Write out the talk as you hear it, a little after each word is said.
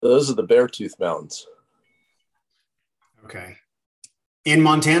Those are the Beartooth Mountains. Okay. In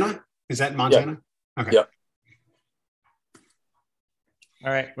Montana? Is that Montana? Yep. Okay. Yep.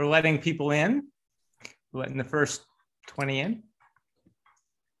 All right, we're letting people in. We're letting the first 20 in.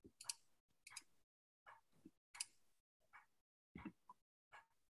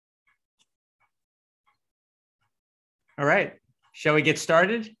 All right, shall we get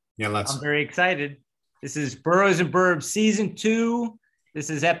started? Yeah, let's. I'm very excited. This is Boroughs and Burbs Season 2. This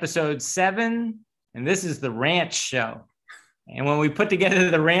is Episode 7, and this is the Ranch Show. And when we put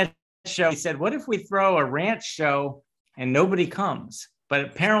together the Ranch Show, we said, what if we throw a ranch show and nobody comes? But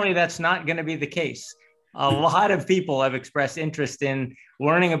apparently that's not going to be the case. A lot of people have expressed interest in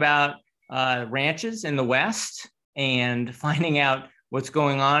learning about ranches in the West and finding out what's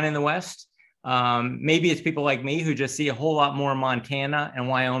going on in the West. Maybe it's people like me who just see a whole lot more Montana and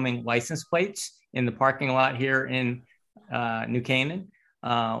Wyoming license plates in the parking lot here in New Canaan,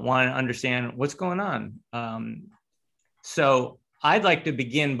 want to understand what's going on. So I'd like to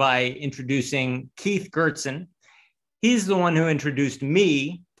begin by introducing Keith Gertsen. He's the one who introduced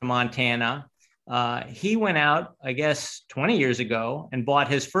me to Montana. He went out, I guess, 20 years ago and bought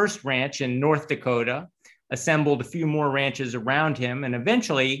his first ranch in North Dakota, assembled a few more ranches around him, and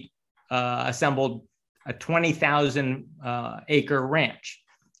eventually assembled a 20,000 acre ranch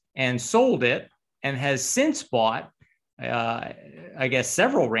and sold it, and has since bought, I guess,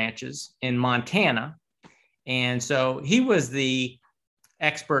 several ranches in Montana. And so he was the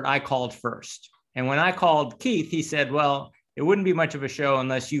expert I called first. And when I called Keith, he said, well, it wouldn't be much of a show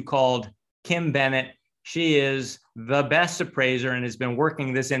unless you called Kim Bennett. She is the best appraiser and has been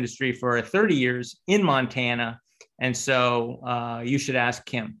working this industry for 30 years in Montana. And so you should ask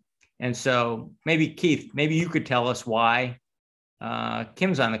Kim. And so maybe Keith, maybe you could tell us why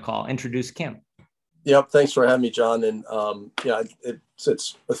Kim's on the call. Introduce Kim. Yep. Thanks for having me, John. And yeah,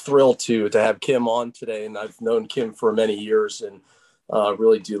 it's a thrill to have Kim on today. And I've known Kim for many years and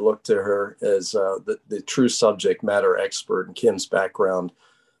really do look to her as the true subject matter expert. And Kim's background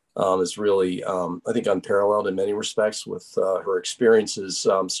is really, I think, unparalleled in many respects with her experiences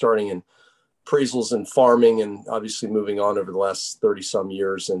starting in appraisals and farming, and obviously moving on over the last 30 some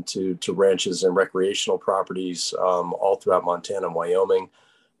years into ranches and recreational properties all throughout Montana and Wyoming.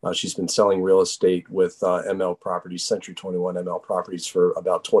 She's been selling real estate with ML Properties, Century 21 ML Properties, for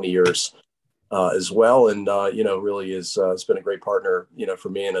about 20 years as well. And, really has been a great partner, for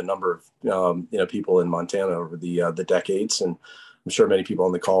me and a number of, people in Montana over the decades. And I'm sure many people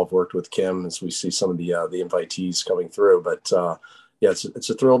on the call have worked with Kim as we see some of the invitees coming through. But yeah, it's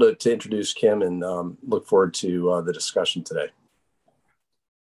a thrill to introduce Kim and look forward to the discussion today.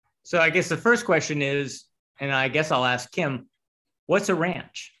 So I guess the first question is, and I guess I'll ask Kim, what's a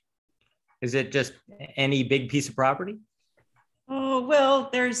ranch? Is it just any big piece of property? Oh,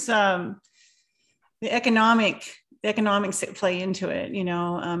 well, there's the economics that play into it.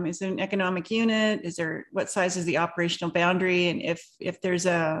 Is it an economic unit? What size is the operational boundary? And if there's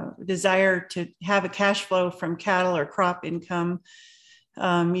a desire to have a cash flow from cattle or crop income,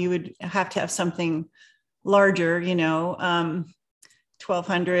 you would have to have something larger,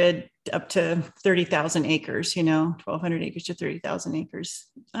 1,200 up to 30,000 acres, 1,200 acres to 30,000 acres.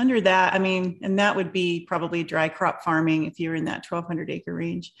 Under that, and that would be probably dry crop farming if you're in that 1,200 acre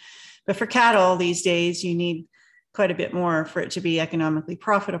range. But for cattle these days, you need quite a bit more for it to be economically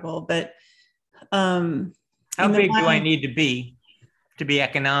profitable. But how big do I need to be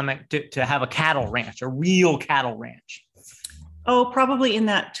economic to have a cattle ranch, a real cattle ranch? Oh, probably in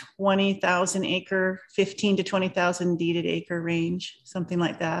that 20,000 acre, 15 to 20,000 deeded acre range, something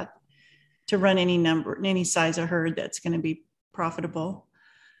like that, to run any size of herd that's going to be profitable.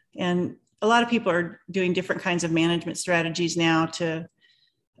 And a lot of people are doing different kinds of management strategies now to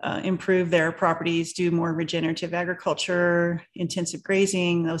improve their properties, do more regenerative agriculture, intensive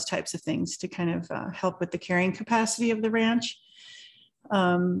grazing, those types of things to kind of help with the carrying capacity of the ranch.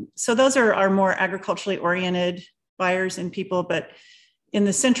 So those are more agriculturally oriented buyers and people. But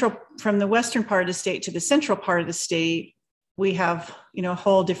from the western part of the state to the central part of the state, we have, a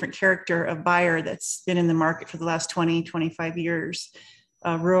whole different character of buyer that's been in the market for the last 20, 25 years,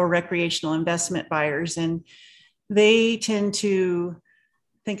 rural recreational investment buyers. And they tend to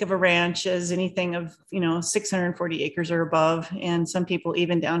think of a ranch as anything of, 640 acres or above. And some people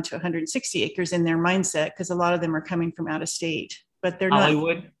even down to 160 acres in their mindset, because a lot of them are coming from out of state, but they're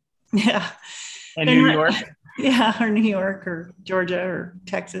Hollywood. Not. Yeah. And New York. Yeah. Or New York or Georgia or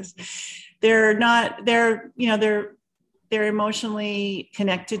Texas. They're emotionally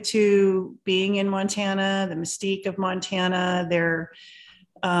connected to being in Montana, the mystique of Montana.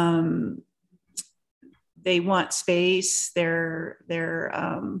 they want space. You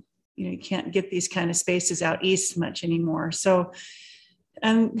can't get these kind of spaces out east much anymore. So,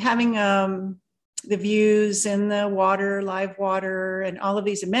 and having the views and the water, live water, and all of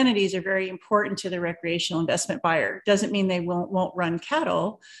these amenities are very important to the recreational investment buyer. Doesn't mean they won't run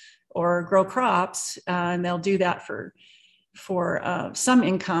cattle or grow crops, and they'll do that for some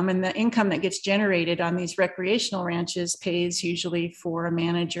income. And the income that gets generated on these recreational ranches pays usually for a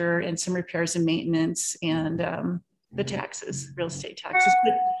manager and some repairs and maintenance and the taxes, real estate taxes.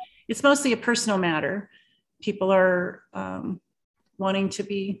 But it's mostly a personal matter. People are wanting to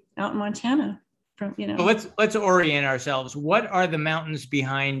be out in Montana. So let's orient ourselves. What are the mountains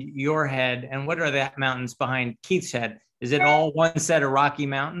behind your head, and what are the mountains behind Keith's head? Is it all one set of Rocky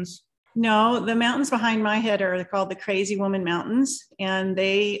Mountains? No, the mountains behind my head are called the Crazy Woman Mountains, and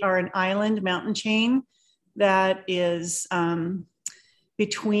they are an island mountain chain that is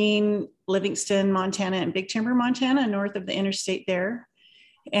between Livingston, Montana, and Big Timber, Montana, north of the interstate there.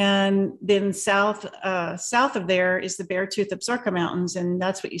 And then south of there is the Beartooth Absaroka Mountains, and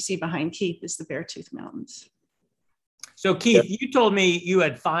that's what you see behind Keith is the Beartooth Mountains. So Keith, you told me you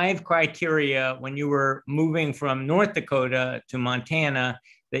had 5 criteria when you were moving from North Dakota to Montana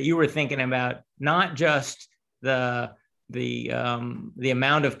that you were thinking about, not just the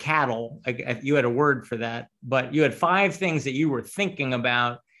amount of cattle. You had a word for that, but you had 5 things that you were thinking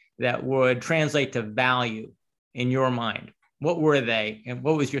about that would translate to value in your mind. What were they, and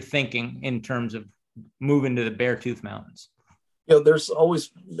what was your thinking in terms of moving to the Beartooth Mountains? There's always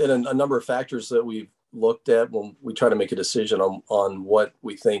been a number of factors that we've looked at when we try to make a decision on what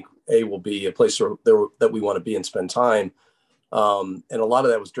we think will be a place that we want to be and spend time. And a lot of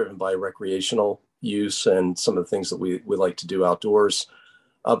that was driven by recreational use and some of the things that we like to do outdoors.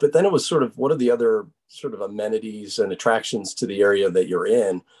 But then it was sort of, what are the other sort of amenities and attractions to the area that you're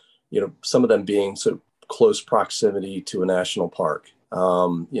in? Some of them being sort of close proximity to a national park,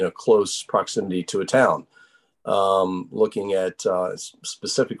 close proximity to a town, looking at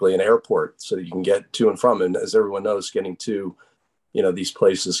specifically an airport so that you can get to and from. And as everyone knows, getting to these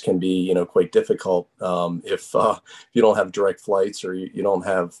places can be quite difficult if you don't have direct flights, or you don't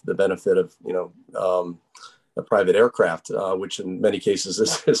have the benefit of a private aircraft, which in many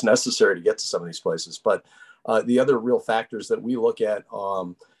cases is necessary to get to some of these places. But the other real factors that we look at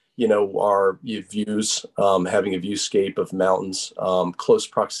are views, having a viewscape of mountains, close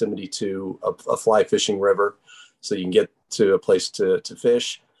proximity to a fly fishing river, so you can get to a place to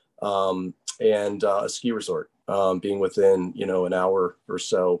fish, and a ski resort, being within an hour or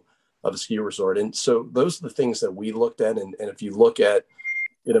so of a ski resort. And so those are the things that we looked at. And if you look at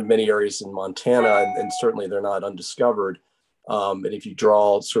many areas in Montana, and certainly they're not undiscovered, and if you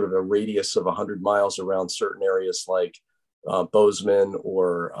draw sort of a radius of 100 miles around certain areas like Bozeman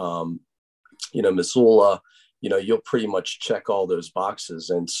or Missoula, you'll pretty much check all those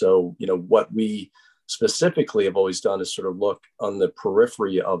boxes. And so what we specifically have always done is sort of look on the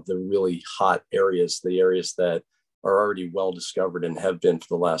periphery of the really hot areas, the areas that are already well discovered and have been for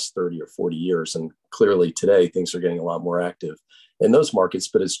the last 30 or 40 years. And clearly today things are getting a lot more active in those markets,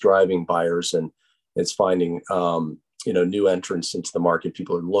 but it's driving buyers and it's finding new entrants into the market.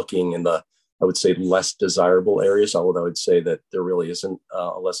 People are looking in the, I would say, less desirable areas, although I would say that there really isn't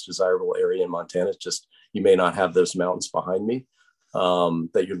a less desirable area in Montana. It's just, you may not have those mountains behind me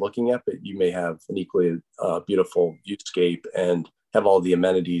that you're looking at, but you may have an equally beautiful viewscape and have all the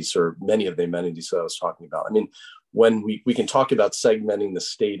amenities, or many of the amenities that I was talking about. I mean, when we can talk about segmenting the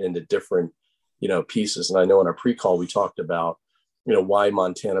state into different, pieces. And I know in our pre-call, we talked about, why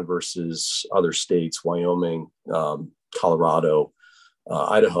Montana versus other states, Wyoming, Colorado,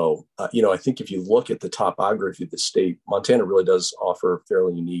 Idaho. I think if you look at the topography of the state, Montana really does offer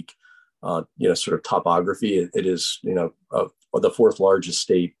fairly unique, sort of topography. It is, the 4th largest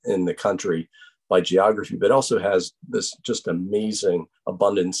state in the country by geography, but also has this just amazing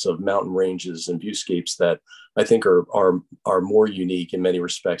abundance of mountain ranges and viewscapes that I think are more unique in many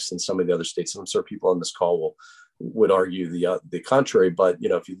respects than some of the other states. And I'm sure people on this call would argue the contrary. But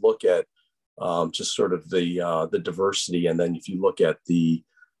if you look at just sort of the diversity, and then if you look at the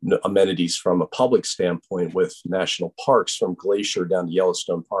amenities from a public standpoint with national parks, from Glacier down to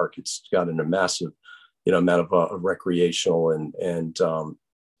Yellowstone Park, it's got a massive amount of recreational and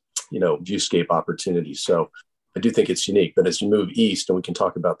viewscape opportunities. So I do think it's unique. But as you move east, and we can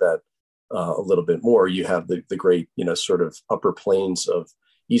talk about that a little bit more, you have the great sort of upper plains of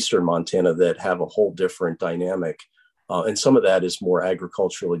eastern Montana that have a whole different dynamic. And some of that is more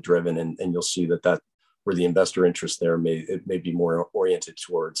agriculturally driven, and you'll see that where the investor interest there may be more oriented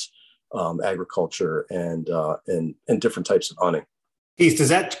towards agriculture and different types of hunting. Keith, does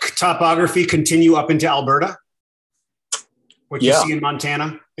that topography continue up into Alberta? What you see in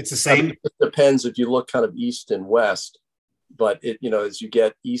Montana, it's the same? It depends if you look kind of east and west, but as you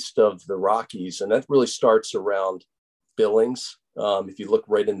get east of the Rockies, and that really starts around Billings. If you look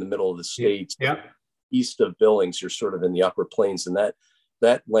right in the middle of the state, east of Billings, you're sort of in the upper plains, and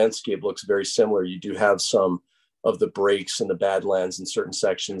that landscape looks very similar. You do have some of the breaks and the badlands in certain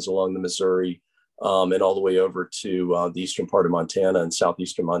sections along the Missouri, and all the way over to the eastern part of Montana and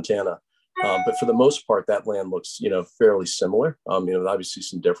southeastern Montana. But for the most part, that land looks, fairly similar. Obviously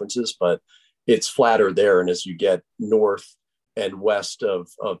some differences, but it's flatter there. And as you get north and west of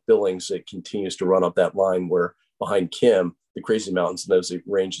Billings, it continues to run up that line where behind Kim, the Crazy Mountains, and those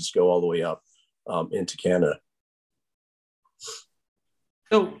ranges go all the way up into Canada.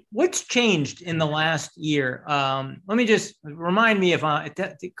 So what's changed in the last year? Let me just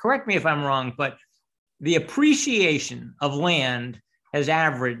correct me if I'm wrong, but the appreciation of land has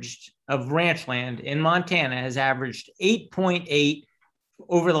averaged, of ranch land in Montana has averaged 8.8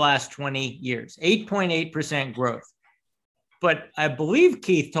 over the last 20 years, 8.8% growth. But I believe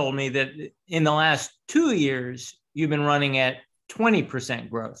Keith told me that in the last 2 years, you've been running at 20%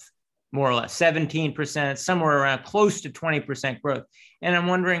 growth, more or less, 17%, somewhere around close to 20% growth. And I'm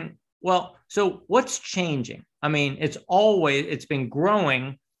wondering, well, so what's changing? I mean, it's been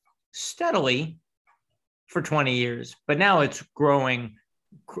growing steadily for 20 years, but now it's growing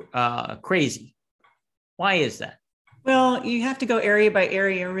crazy. Why is that? Well, you have to go area by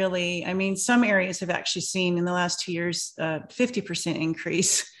area, really. I mean, some areas have actually seen in the last 2 years 50%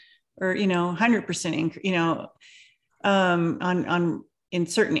 increase, or 100% increase, on in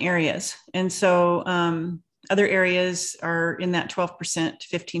certain areas, and so other areas are in that 12%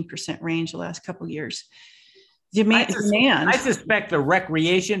 to 15% range the last couple of years. Demand. I suspect the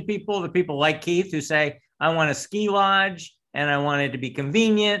recreation people, the people like Keith who say, I want a ski lodge and I want it to be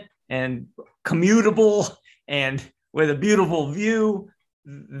convenient and commutable and with a beautiful view.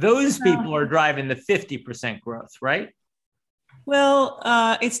 Those people are driving the 50% growth, right? Well,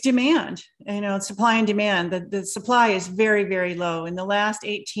 it's demand, it's supply and demand. The supply is very, very low. In the last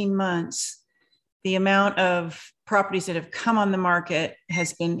 18 months, the amount of properties that have come on the market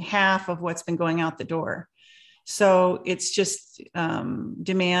has been half of what's been going out the door. So it's just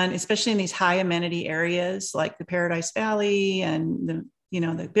demand, especially in these high amenity areas like the Paradise Valley and the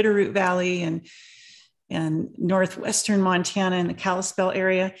Bitterroot Valley and northwestern Montana and the Kalispell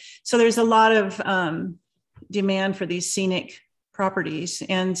area. So there's a lot of demand for these scenic properties.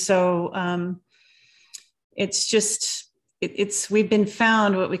 And so we've been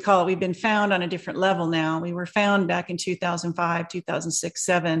found on a different level now. We were found back in 2005, 2006,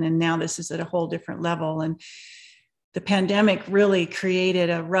 2007, and now this is at a whole different level. And the pandemic really created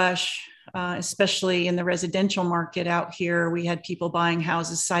a rush, especially in the residential market out here. We had people buying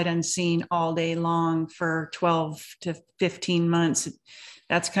houses sight unseen all day long for 12 to 15 months.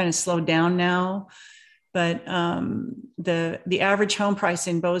 That's kind of slowed down now. But the average home price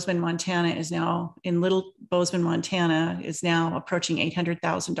in Bozeman, Montana in Little Bozeman, Montana is now approaching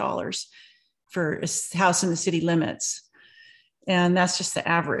 $800,000 for a house in the city limits. And that's just the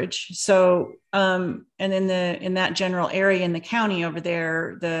average. So, and in that general area in the county over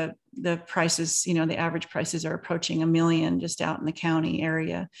there, the prices, the average prices are approaching $1 million just out in the county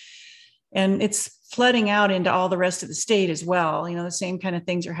area. And it's flooding out into all the rest of the state as well. The same kind of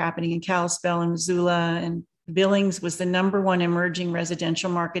things are happening in Kalispell and Missoula, and Billings was the #1 emerging residential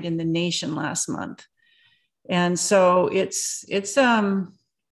market in the nation last month. And so it's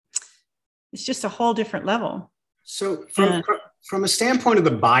just a whole different level. So from a standpoint of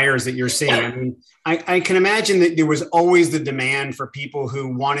the buyers that you're seeing, I mean, I can imagine that there was always the demand for people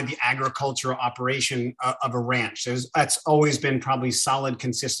who wanted the agricultural operation of a ranch. That's always been probably solid,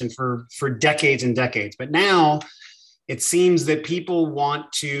 consistent for decades and decades. But now it seems that people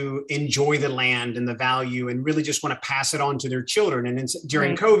want to enjoy the land and the value and really just want to pass it on to their children. And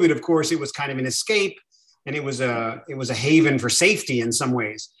during COVID, of course, it was kind of an escape, and it was a haven for safety in some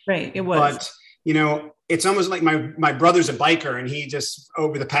ways. Right, it was. But it's almost like my brother's a biker, and he just,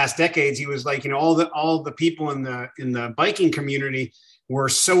 over the past decades, he was like, all the people in the biking community were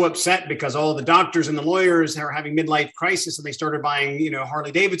so upset because all the doctors and the lawyers are having midlife crisis, and they started buying,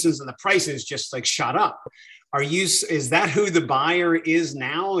 Harley Davidsons, and the prices just like shot up. Is that who the buyer is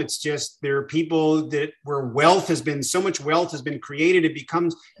now? It's just, there are people where so much wealth has been created. It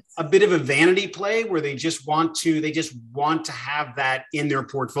becomes a bit of a vanity play where they just want to have that in their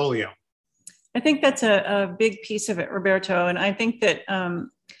portfolio. I think that's a big piece of it, Roberto. And I think that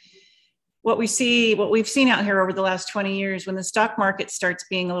what we've seen out here over the last 20 years, when the stock market starts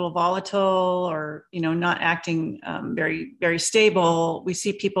being a little volatile or, not acting very, very stable, we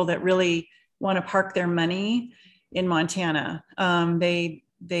see people that really want to park their money in Montana.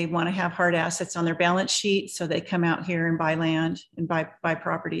 They want to have hard assets on their balance sheet. So they come out here and buy land and buy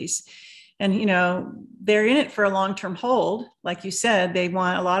properties. And, they're in it for a long-term hold. Like you said, a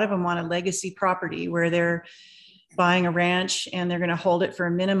lot of them want a legacy property where they're buying a ranch and they're going to hold it for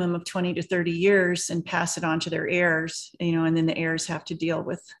a minimum of 20 to 30 years and pass it on to their heirs, and then the heirs have to deal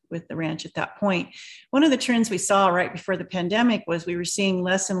with the ranch at that point. One of the trends we saw right before the pandemic was we were seeing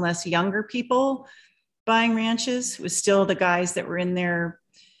less and less younger people buying ranches. It was still the guys that were in their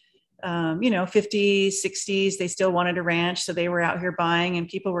 50s, 60s, they still wanted a ranch. So they were out here buying, and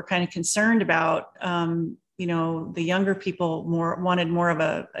people were kind of concerned about, the younger people wanted more of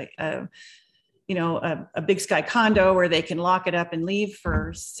a big sky condo where they can lock it up and leave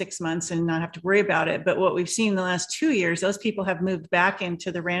for 6 months and not have to worry about it. But what we've seen in the last 2 years, those people have moved back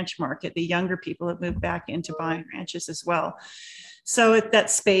into the ranch market. The younger people have moved back into buying ranches as well. So at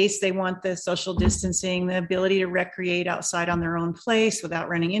that space, they want the social distancing, the ability to recreate outside on their own place without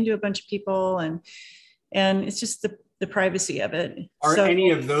running into a bunch of people. And it's just the privacy of it. Are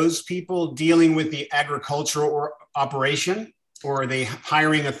any of those people dealing with the agricultural operation? Or are they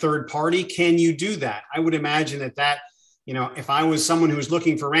hiring a third party? Can you do that? I would imagine that, if I was someone who's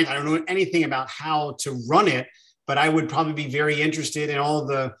looking for ranch, I don't know anything about how to run it, but I would probably be very interested in all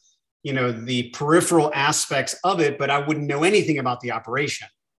the, the peripheral aspects of it, but I wouldn't know anything about the operation.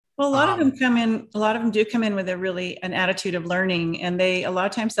 Well, a lot of them do come in with an attitude of learning, and a lot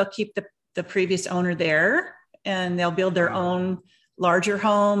of times they'll keep the previous owner there, and they'll build their own larger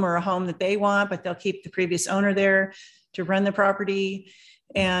home or a home that they want, but they'll keep the previous owner there to run the property.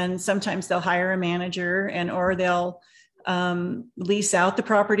 And sometimes they'll hire a manager or they'll lease out the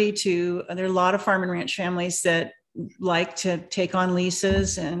property there are a lot of farm and ranch families that like to take on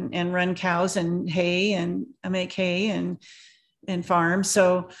leases and run cows and hay and make hay and farm.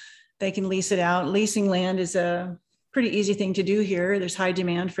 So they can lease it out. Leasing land is a pretty easy thing to do here. There's high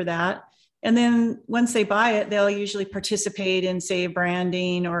demand for that. And then once they buy it, they'll usually participate in, say,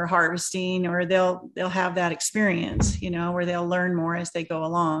 branding or harvesting, or they'll have that experience, where they'll learn more as they go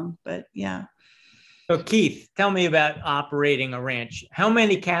along. But yeah. So Keith, tell me about operating a ranch. How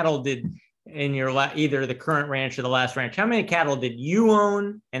many cattle did in your either the current ranch or the last ranch, how many cattle did you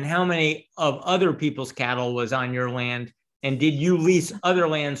own, and how many of other people's cattle was on your land? And did you lease other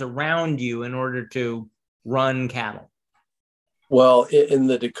lands around you in order to run cattle? Well, in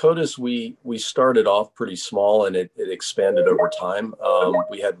the Dakotas, we started off pretty small, and it expanded over time.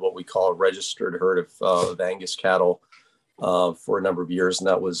 We had what we call a registered herd of Angus cattle for a number of years, and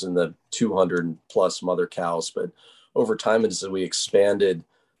that was in the 200 plus mother cows. But over time, as we expanded,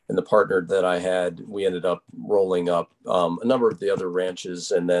 and the partner that I had, we ended up rolling up a number of the other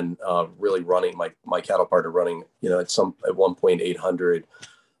ranches, and then really running my cattle partner running, at one point 800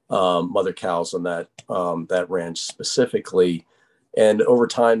 mother cows on that ranch specifically. And over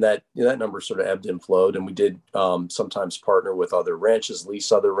time, that number sort of ebbed and flowed, and we did sometimes partner with other ranches,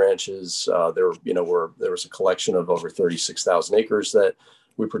 lease other ranches. There was a collection of over 36,000 acres that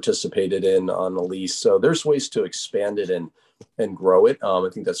we participated in on a lease. So there's ways to expand it and grow it. I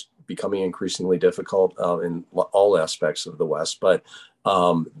think that's becoming increasingly difficult in all aspects of the West. But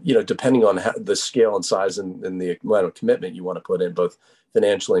depending on the scale and size and the amount of commitment you want to put in, both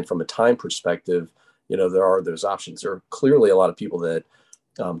financially and from a time perspective, there are those options. There are clearly a lot of people that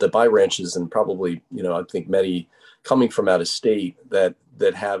buy ranches, and probably, I think many coming from out of state that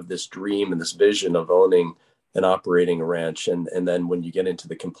have this dream and this vision of owning and operating a ranch. And then when you get into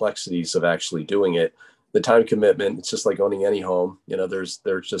the complexities of actually doing it, the time commitment, it's just like owning any home. There's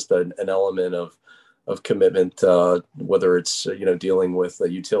just an element of commitment, whether it's, dealing with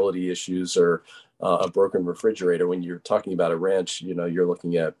utility issues or a broken refrigerator. When you're talking about a ranch, you're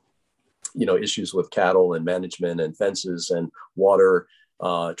looking at issues with cattle and management and fences and water,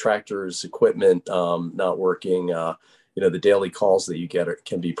 tractors, equipment not working. The daily calls that you get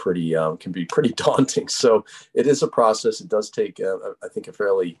can be pretty daunting. So it is a process. It does take, I think, a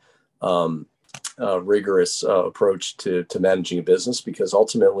fairly rigorous approach to managing a business, because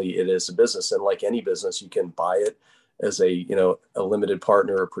ultimately it is a business, and like any business, you can buy it as a limited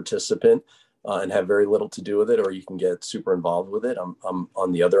partner or participant. And have very little to do with it, or you can get super involved with it. I'm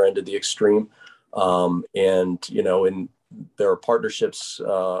on the other end of the extreme. And there are partnerships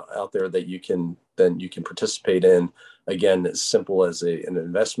out there that you can participate in, again, as simple as an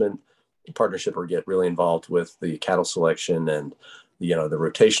investment partnership, or get really involved with the cattle selection and the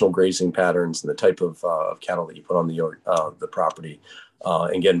rotational grazing patterns and the type of cattle that you put on the property.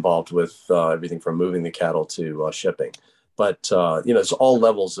 and get involved with everything from moving the cattle to shipping. But it's all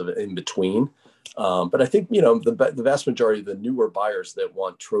levels of in between. But I think the vast majority of the newer buyers that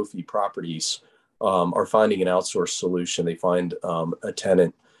want trophy properties are finding an outsourced solution. They find a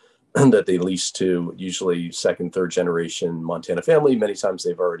tenant that they lease to, usually second, third generation Montana family. Many times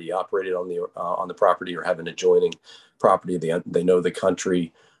they've already operated on the property or have an adjoining property. They know the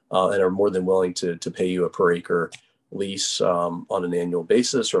country and are more than willing to pay you a per acre lease on an annual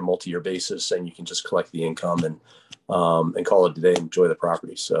basis or a multi-year basis, and you can just collect the income and call it a day and enjoy the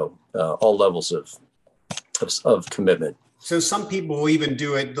property. So all levels of commitment. So some people will even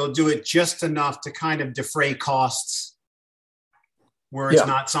do it. They'll do it just enough to kind of defray costs, where it's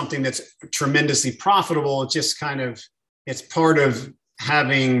not something that's tremendously profitable. It's just it's part of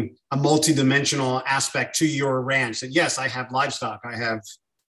having a multidimensional aspect to your ranch. That yes, I have livestock. I have.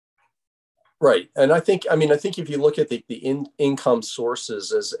 Right. And I think if you look at the income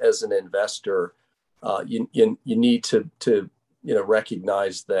sources as an investor, you need to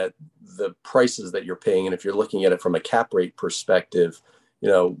recognize that the prices that you're paying, and if you're looking at it from a cap rate perspective,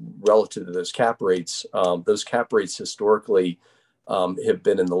 relative to those cap rates historically have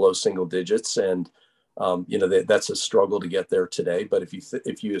been in the low single digits, and that's a struggle to get there today. But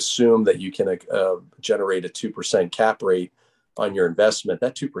if you assume that you can generate a 2% cap rate on your investment,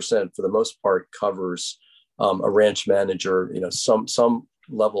 that 2% for the most part covers a ranch manager, some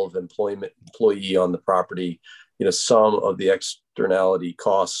level of employee on the property, some of the externality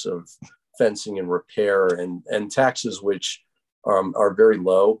costs of fencing and repair and taxes, which are very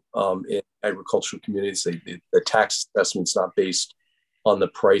low in agricultural communities. The tax assessment's not based on the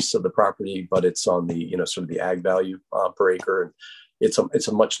price of the property, but it's on the sort of the ag value per acre, and it's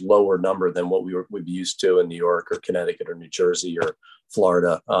a much lower number than what we'd be used to in New York or Connecticut or New Jersey or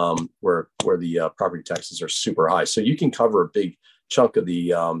Florida, where the property taxes are super high. So you can cover a big chunk of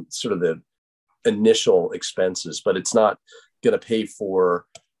the sort of the initial expenses, but it's not going to pay for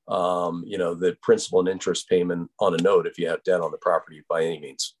the principal and interest payment on a note if you have debt on the property by any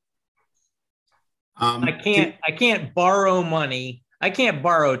means. I can't borrow money. I can't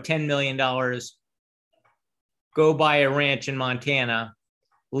borrow $10 million, go buy a ranch in Montana,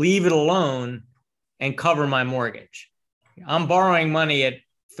 leave it alone, and cover my mortgage. I'm borrowing money at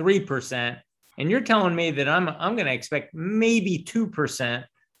 3%, and you're telling me that I'm going to expect maybe 2%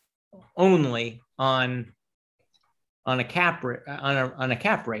 only on a cap rate. On a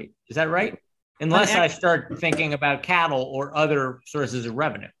cap rate, is that right? Unless I start thinking about cattle or other sources of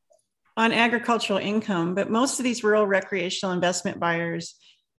revenue. On agricultural income, but most of these rural recreational investment buyers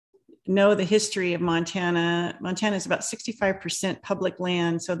know the history of Montana. Montana is about 65% public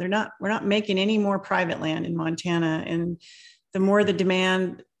land, so we're not making any more private land in Montana. And the more the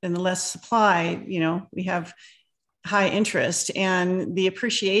demand and the less supply, we have high interest, and the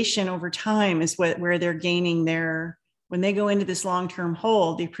appreciation over time is where they're gaining when they go into this long-term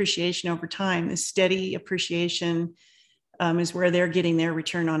hold. The appreciation over time, the steady appreciation, is where they're getting their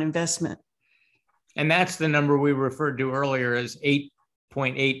return on investment. And that's the number we referred to earlier as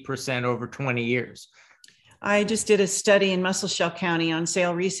 8.8% over 20 years. I just did a study in Muscle County on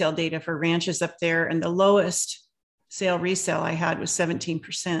sale resale data for ranches up there, and the lowest sale resale I had was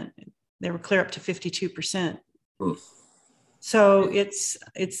 17%. They were clear up to 52%. So it's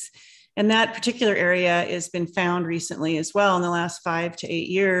and that particular area has been found recently as well in the last 5 to 8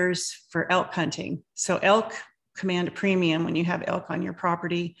 years for elk hunting. So elk command a premium when you have elk on your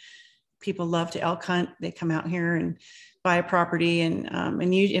property. People love to elk hunt. They come out here and buy a property, and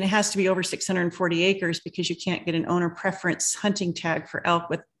it has to be over 640 acres because you can't get an owner preference hunting tag for elk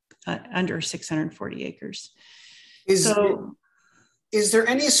with under 640 acres. Is there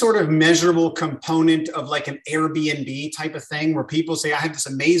any sort of measurable component of like an Airbnb type of thing where people say, I have this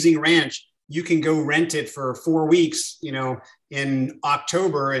amazing ranch, you can go rent it for 4 weeks, in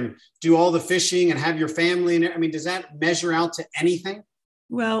October and do all the fishing and have your family in it? I mean, does that measure out to anything?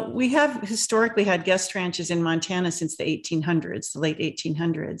 Well, we have historically had guest ranches in Montana since the 1800s, the late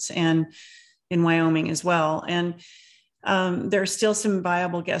 1800s, and in Wyoming as well. And there are still some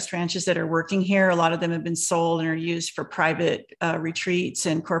viable guest ranches that are working here. A lot of them have been sold and are used for private retreats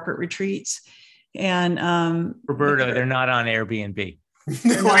and corporate retreats. And Roberto, they're not on Airbnb.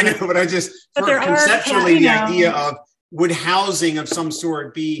 No, I know, but conceptually the idea of would housing of some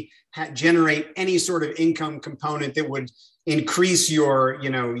sort generate any sort of income component that would increase your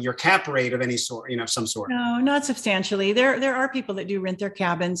cap rate of any sort, some sort? No, not substantially. There are people that do rent their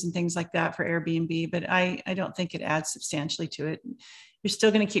cabins and things like that for Airbnb, but I don't think it adds substantially to it. You're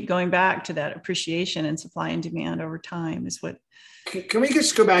still going to keep going back to that appreciation and supply and demand over time is what. Can we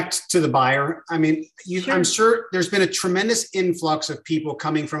just go back to the buyer? I mean, sure. I'm sure there's been a tremendous influx of people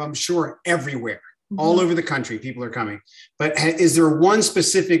coming from, I'm sure, everywhere. All over the country, people are coming. But is there one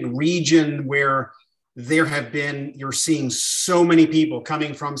specific region where you're seeing so many people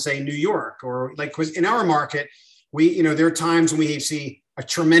coming from, say, New York, or like, because in our market, there are times when we see a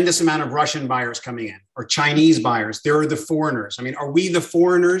tremendous amount of Russian buyers coming in, or Chinese buyers. There are the foreigners. I mean, are we the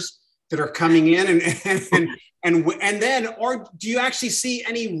foreigners that are coming in, and then, or do you actually see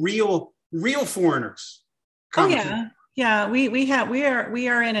any real foreigners coming? Oh yeah. Yeah, we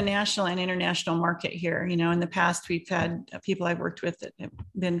are in a national and international market here. In the past, we've had people I've worked with that have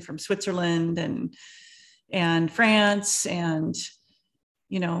been from Switzerland and France and,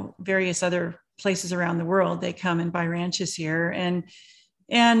 various other places around the world. They come and buy ranches here. And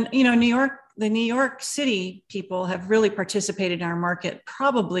New York, the New York City people have really participated in our market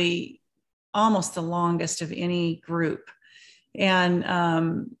probably almost the longest of any group. And,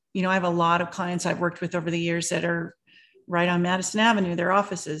 I have a lot of clients I've worked with over the years that are right on Madison Avenue, their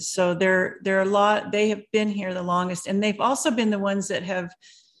offices. So they're a lot, they have been here the longest. And they've also been the ones that have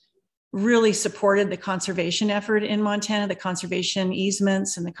really supported the conservation effort in Montana, the conservation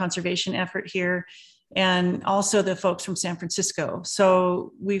easements and the conservation effort here, and also the folks from San Francisco.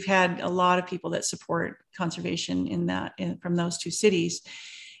 So we've had a lot of people that support conservation from those two cities.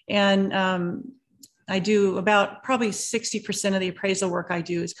 And I do about probably 60% of the appraisal work I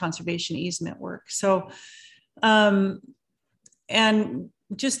do is conservation easement work. So and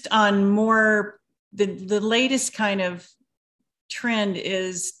just on more, the latest kind of trend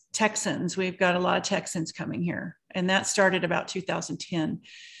is Texans. We've got a lot of Texans coming here, and that started about 2010.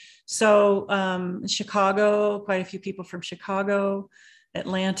 So Chicago, quite a few people from Chicago,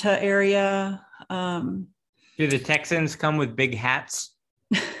 Atlanta area. Do the Texans come with big hats?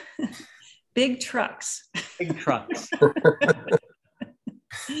 Big trucks. Big trucks.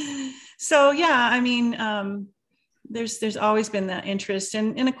 So yeah, I mean, there's always been that interest,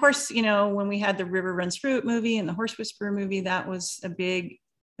 and of course, when we had the River Runs Through It movie and the Horse Whisperer movie, that was a big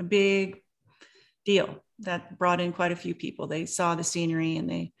deal that brought in quite a few people. They saw the scenery,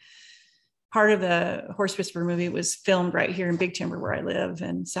 and part of the Horse Whisperer movie was filmed right here in Big Timber, where I live,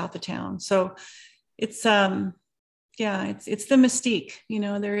 and south of town. So it's the mystique.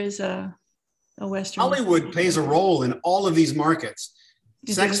 There is a Western. Hollywood plays a role in all of these markets.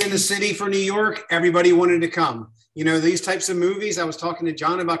 Sex in the City for New York, everybody wanted to come. These types of movies, I was talking to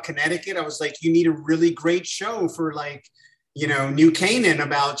John about Connecticut. I was like, you need a really great show for New Canaan,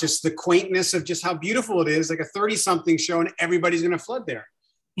 about just the quaintness of just how beautiful it is, like a 30-something show, and everybody's going to flood there.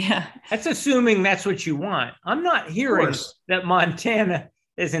 Yeah. That's assuming that's what you want. I'm not hearing that Montana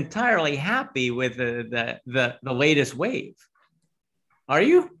is entirely happy with the latest wave. Are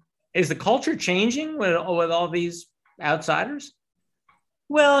you? Is the culture changing with all these outsiders?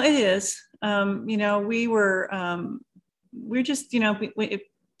 Well, it is. We're just,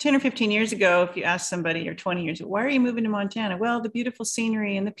 10 or 15 years ago, if you ask somebody, or 20 years ago, why are you moving to Montana? Well, the beautiful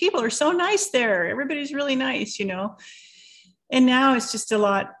scenery and the people are so nice there. Everybody's really nice, And now it's just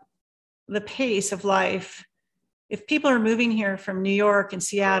the pace of life. If people are moving here from New York and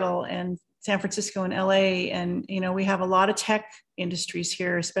Seattle and San Francisco and LA, and, we have a lot of tech industries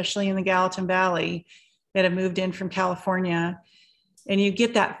here, especially in the Gallatin Valley, that have moved in from California. And you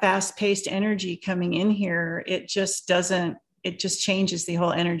get that fast-paced energy coming in here. It just changes the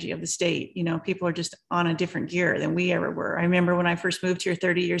whole energy of the state. People are just on a different gear than we ever were. I remember when I first moved here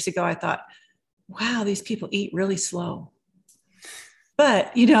 30 years ago, I thought, wow, these people eat really slow.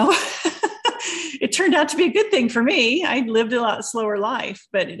 But, it turned out to be a good thing for me. I lived a lot slower life,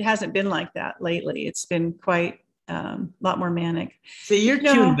 but it hasn't been like that lately. It's been quite a lot more manic. See, you're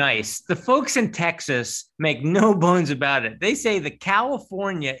too nice. The folks in Texas make no bones about it. They say the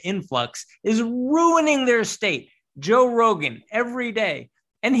California influx is ruining their state. Joe Rogan every day,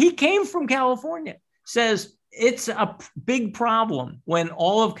 and he came from California, says it's a big problem when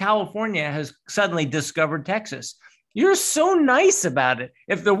all of California has suddenly discovered Texas. You're so nice about it.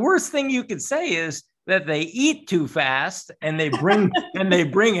 If the worst thing you could say is that they eat too fast and they bring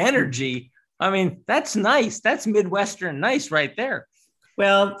energy, I mean, that's nice. That's Midwestern nice right there.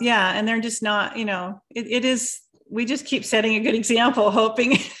 Well, yeah. And they're just not, it is, we just keep setting a good example,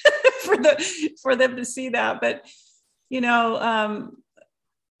 hoping for them to see that. But,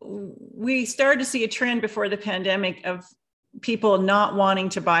 we started to see a trend before the pandemic of people not wanting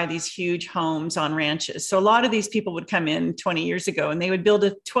to buy these huge homes on ranches. So a lot of these people would come in 20 years ago and they would build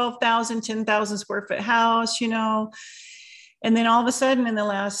a 12,000, 10,000 square foot house, and then all of a sudden in the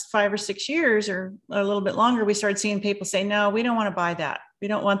last 5 or 6 years or a little bit longer, we started seeing people say, no, we don't want to buy that. We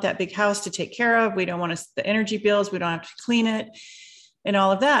don't want that big house to take care of. We don't want the energy bills. We don't have to clean it and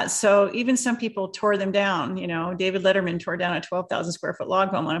all of that. So even some people tore them down. David Letterman tore down a 12,000 square foot log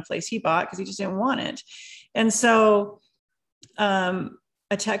home on a place he bought because he just didn't want it. And so a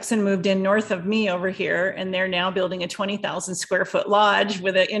Texan moved in north of me over here, and they're now building a 20,000 square foot lodge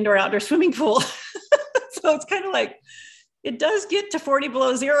with an indoor outdoor swimming pool. So it's kind of like, it does get to 40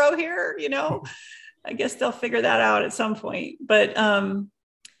 below zero here, I guess they'll figure that out at some point. But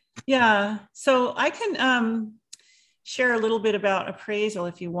yeah, so I can share a little bit about appraisal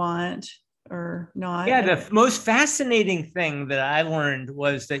if you want or not. Yeah, the most fascinating thing that I learned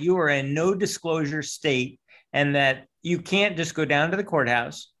was that you are in no disclosure state and that you can't just go down to the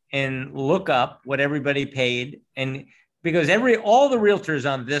courthouse and look up what everybody paid. And because all the realtors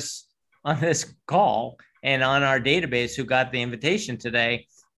on this call and on our database who got the invitation today,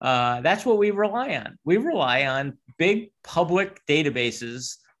 that's what we rely on. We rely on big public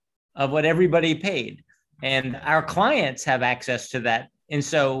databases of what everybody paid. And our clients have access to that. And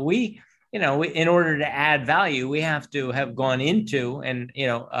so we, in order to add value, we have to have gone into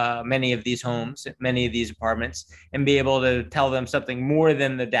many of these homes, many of these apartments, and be able to tell them something more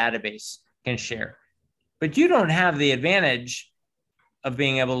than the database can share. But you don't have the advantage of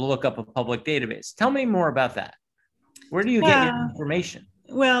being able to look up a public database. Tell me more about that. Where do you get your information?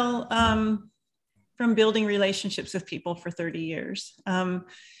 Well, from building relationships with people for 30 years.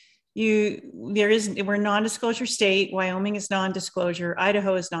 We're non-disclosure state. Wyoming is non-disclosure.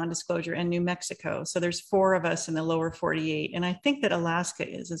 Idaho is non-disclosure, and New Mexico. So there's 4 of us in the lower 48. And I think that Alaska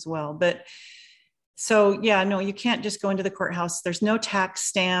is as well. But so, yeah, no, you can't just go into the courthouse. There's no tax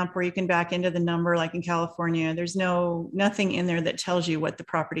stamp where you can back into the number like in California. There's nothing in there that tells you what the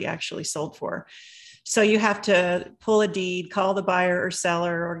property actually sold for. So you have to pull a deed, call the buyer or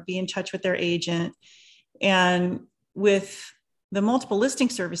seller, or be in touch with their agent. And with the multiple listing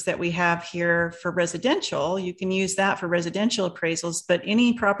service that we have here for residential, you can use that for residential appraisals, but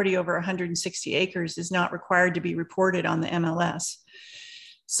any property over 160 acres is not required to be reported on the MLS.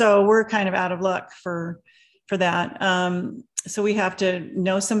 So we're kind of out of luck for that. So we have to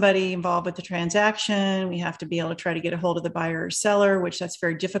know somebody involved with the transaction. We have to be able to try to get a hold of the buyer or seller, which that's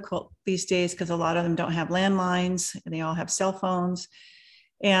very difficult these days because a lot of them don't have landlines and they all have cell phones.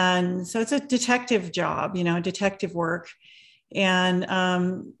 And so it's a detective job, detective work. And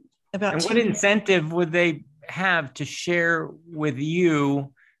what incentive would they have to share with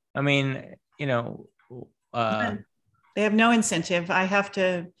you? I mean, they have no incentive. I have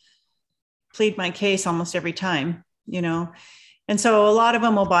to plead my case almost every time, and so a lot of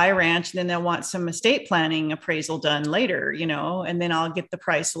them will buy a ranch and then they'll want some estate planning appraisal done later, and then I'll get the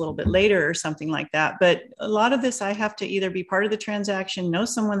price a little bit later or something like that. But a lot of this, I have to either be part of the transaction, know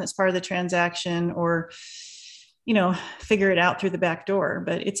someone that's part of the transaction, or figure it out through the back door.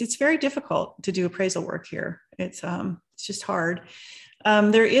 But it's very difficult to do appraisal work here. It's just hard.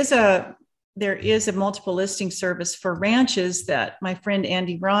 There is a multiple listing service for ranches that my friend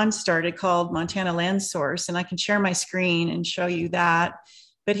Andy Ron started called Montana Land Source. And I can share my screen and show you that,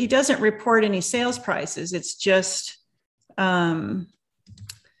 but he doesn't report any sales prices. It's just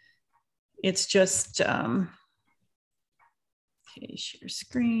okay, share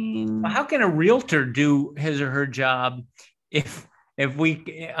screen. Well, how can a realtor do his or her job if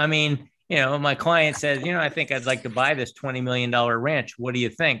my client says, I think I'd like to buy this $20 million ranch. What do you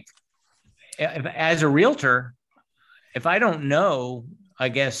think? As a realtor, if I don't know, I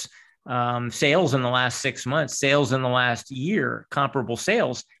guess, sales in the last 6 months, sales in the last year, comparable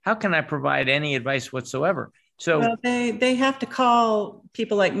sales, how can I provide any advice whatsoever? So they have to call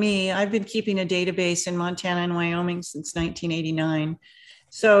people like me. I've been keeping a database in Montana and Wyoming since 1989.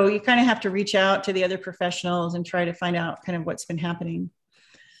 So you kind of have to reach out to the other professionals and try to find out kind of what's been happening.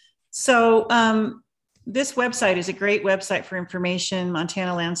 So this website is a great website for information,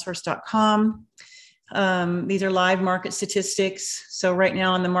 montanalandsource.com. These are live market statistics. So right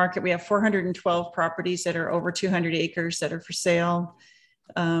now on the market, we have 412 properties that are over 200 acres that are for sale.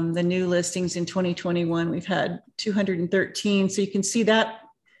 The new listings in 2021, we've had 213. So you can see that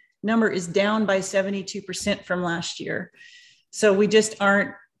number is down by 72% from last year. So we just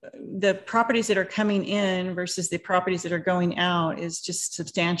aren't, the properties that are coming in versus the properties that are going out is just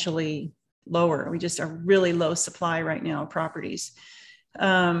substantially lower. We just are really low supply right now of properties.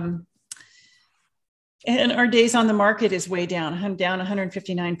 And our days on the market is way down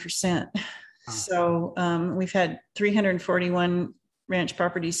 159%. So we've had 341 ranch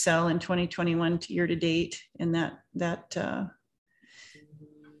properties sell in 2021 to year to date, and that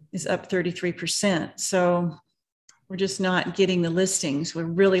is up 33%. So we're just not getting the listings. We're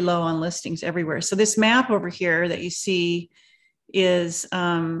really low on listings everywhere. So this map over here that you see is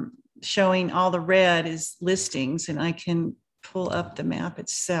showing all the red is listings, and I can pull up the map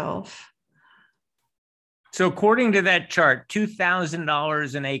itself. So according to that chart,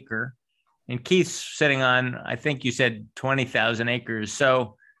 $2,000 an acre, and Keith's sitting on, I think you said 20,000 acres.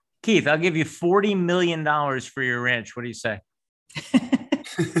 So Keith, I'll give you $40 million for your ranch. What do you say?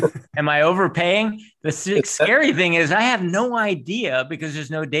 Am I overpaying? The scary thing is I have no idea because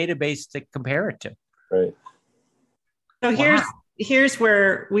there's no database to compare it to. Right. So here's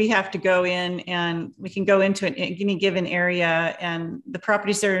where we have to go in, and we can go into any given area, and the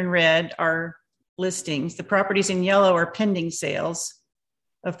properties that are in red are listings. The properties in yellow are pending sales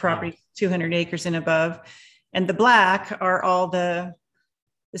of property 200 acres and above. And the black are all the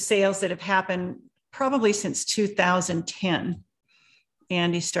sales that have happened probably since 2010.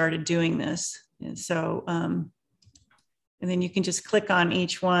 Andy started doing this. And so, and then you can just click on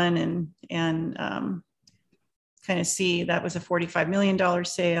each one and kind of see that was a $45 million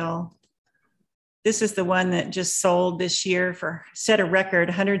sale. This is the one that just sold this year set a record,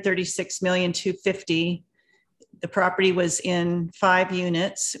 $136,250,000. The property was in 5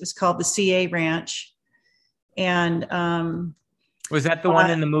 units. It was called the CA Ranch. And was that the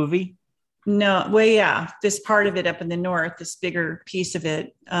one in the movie? No, well, yeah, this part of it up in the north, this bigger piece of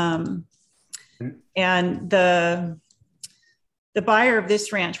it. And the buyer of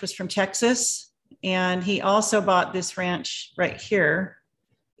this ranch was from Texas, and he also bought this ranch right here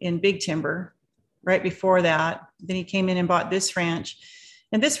in Big Timber. Right before that, then he came in and bought this ranch.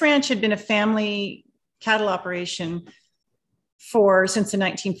 And this ranch had been a family cattle operation since the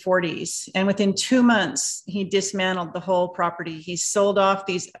 1940s. And within 2 months, he dismantled the whole property. He sold off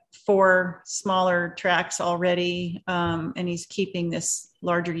these 4 smaller tracts already, and he's keeping this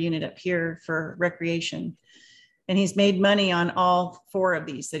larger unit up here for recreation. And he's made money on all 4 of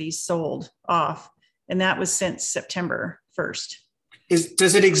these that he's sold off. And that was since September 1st.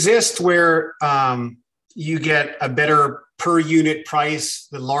 Does it exist where you get a better per unit price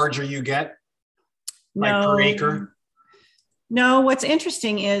the larger you get? Like per acre? No, what's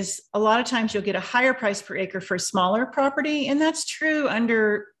interesting is a lot of times you'll get a higher price per acre for a smaller property. And that's true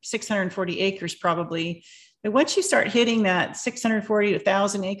under 640 acres probably. But once you start hitting that 640 to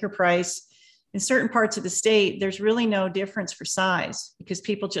 1,000 acre price, in certain parts of the state, there's really no difference for size because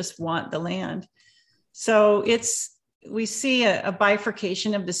people just want the land. So we see a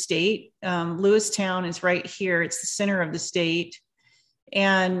bifurcation of the state. Lewistown is right here. It's the center of the state.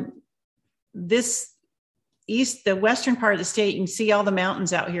 And the western part of the state, you can see all the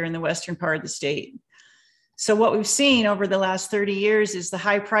mountains out here in the western part of the state. So what we've seen over the last 30 years is the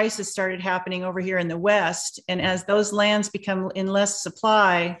high prices started happening over here in the west. And as those lands become in less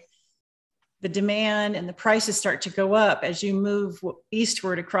supply, the demand and the prices start to go up as you move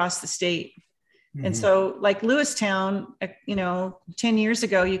eastward across the state. Mm-hmm. And so like Lewistown, 10 years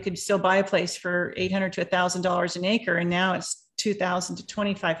ago, you could still buy a place for $800 to $1,000 an acre. And now it's $2,000 to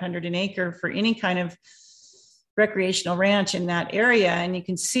 $2,500 an acre for any kind of recreational ranch in that area. And you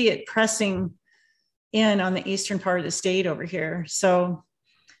can see it pressing in on the eastern part of the state over here. So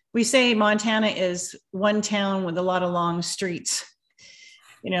we say Montana is one town with a lot of long streets.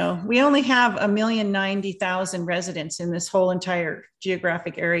 We only have 1,090,000 residents in this whole entire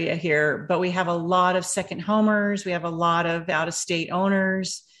geographic area here, but we have a lot of second homers. We have a lot of out-of-state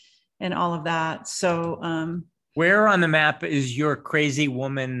owners and all of that. So where on the map is your Crazy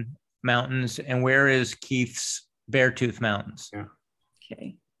Woman Mountains and where is Keith's Beartooth Mountains? Yeah.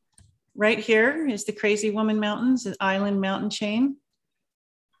 Okay. Right here is the Crazy Woman Mountains, an island mountain chain.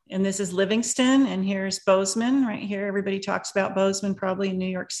 And this is Livingston, and here's Bozeman right here. Everybody talks about Bozeman probably in New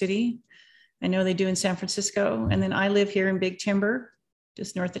York City. I know they do in San Francisco. And then I live here in Big Timber,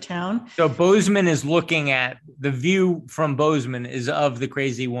 just north of town. So Bozeman is looking at, the view from Bozeman is of the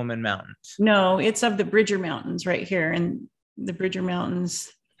Crazy Woman Mountains. No, it's of the Bridger Mountains right here, and the Bridger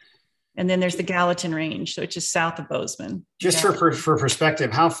Mountains. And then there's the Gallatin Range, so it's just south of Bozeman. Just for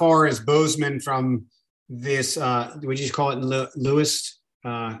perspective, how far is Bozeman from this, would you call it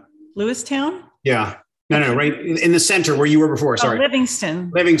Lewistown? Yeah. No, right in the center where you were before. Sorry.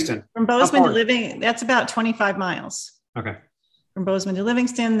 Livingston. From Bozeman to that's about 25 miles. Okay. From Bozeman to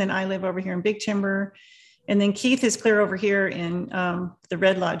Livingston. Then I live over here in Big Timber. And then Keith is clear over here in the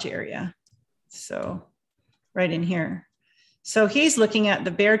Red Lodge area. So right in here. So he's looking at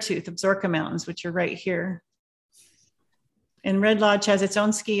the Beartooth Absaroka Mountains, which are right here. And Red Lodge has its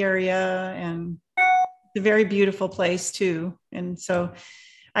own ski area, and it's a very beautiful place too. And so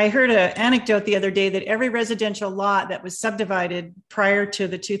I heard an anecdote the other day that every residential lot that was subdivided prior to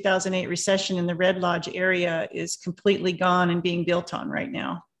the 2008 recession in the Red Lodge area is completely gone and being built on right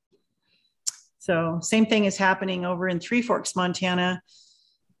now. So same thing is happening over in Three Forks, Montana.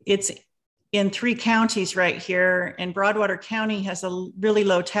 It's in 3 counties right here, and Broadwater County has a really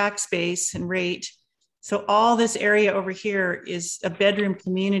low tax base and rate. So all this area over here is a bedroom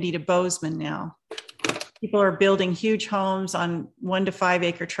community to Bozeman now. People are building huge homes on 1 to 5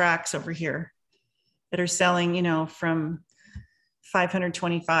 acre tracts over here that are selling, you know, from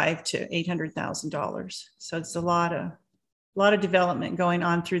 $525,000 to $800,000. So it's a lot of development going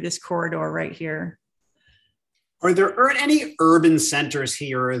on through this corridor right here. Are there any urban centers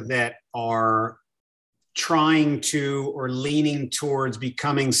here that are trying to or leaning towards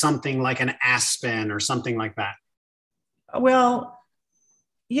becoming something like an Aspen or something like that? Well,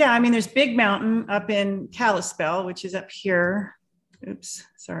 yeah, I mean, there's Big Mountain up in Kalispell, which is up here. Oops,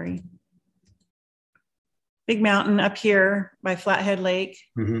 sorry. Big Mountain up here by Flathead Lake,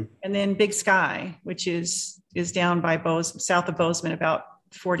 and then Big Sky, which is down by south of Bozeman, about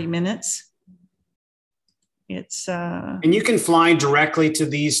 40 minutes. It's and you can fly directly to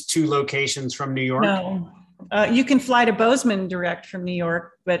these 2 locations from New York? No, you can fly to Bozeman direct from New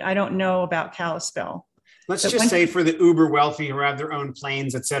York, but I don't know about Kalispell. Let's just say for the uber wealthy who have their own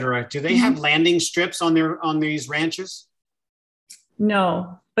planes, et cetera, do they have landing strips on these ranches?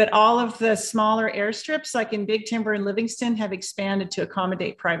 No, but all of the smaller airstrips, like in Big Timber and Livingston, have expanded to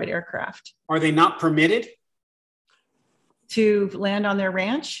accommodate private aircraft. Are they not permitted to land on their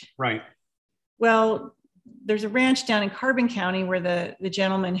ranch? Right. Well, there's a ranch down in Carbon County where the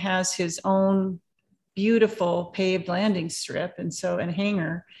gentleman has his own beautiful paved landing strip and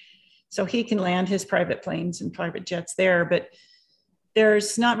hangar. So he can land his private planes and private jets there, but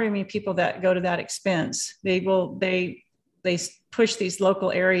there's not very many people that go to that expense. They push these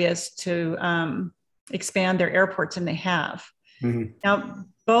local areas to expand their airports, and they have. Now,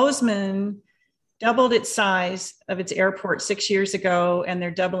 Bozeman doubled its size of its airport 6 years ago, and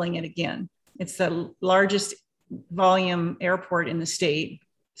they're doubling it again. It's the largest volume airport in the state,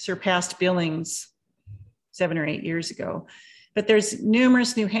 surpassed Billings 7 or 8 years ago. But there's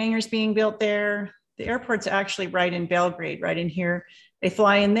numerous new hangars being built there. The airport's actually right in Belgrade, right in here. They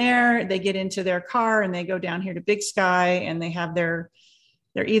fly in there, they get into their car, and they go down here to Big Sky, and they have they're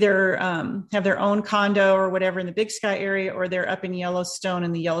either have their own condo or whatever in the Big Sky area, or they're up in Yellowstone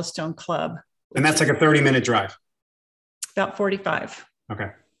in the Yellowstone Club. And that's like a 30-minute drive? About 45.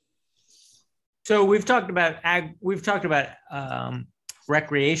 Okay. So we've talked about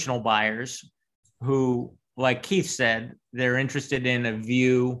recreational buyers who, like Keith said, they're interested in a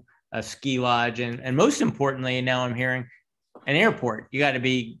view, a ski lodge, and most importantly, and now I'm hearing, an airport. You got to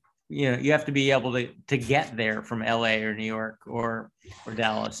be, you have to be able to get there from LA or New York or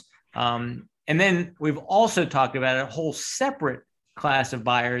Dallas. And then we've also talked about a whole separate class of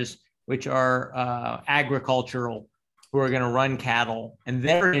buyers, which are agricultural, who are going to run cattle, and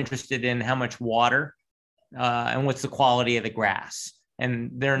they're interested in how much water and what's the quality of the grass.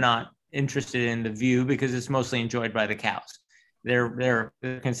 And they're not interested in the view because it's mostly enjoyed by the cows. They're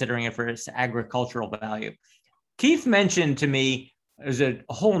considering it for its agricultural value. Keith mentioned to me there's a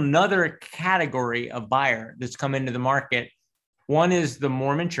whole nother category of buyer that's come into the market. One is the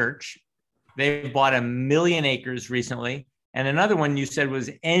Mormon Church. They've bought 1 million acres recently. And another one you said was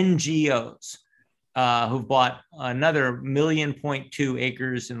NGOs. Who've bought another 1.2 million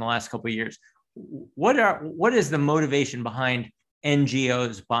acres in the last couple of years. What is the motivation behind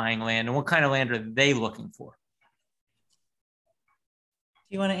NGOs buying land, and what kind of land are they looking for?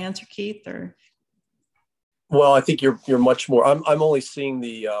 Do you want to answer, Keith, or? Well, I think you're much more. I'm only seeing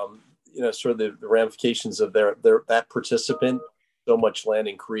the sort of the ramifications of that participant. So much land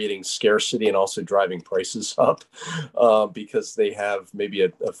and creating scarcity and also driving prices up because they have maybe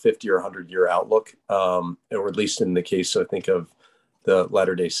a 50 or 100-year outlook, or at least in the case, I think, of the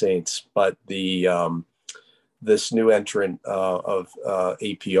Latter-day Saints. But this new entrant of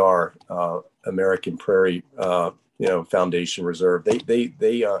APR, American Prairie, Foundation Reserve,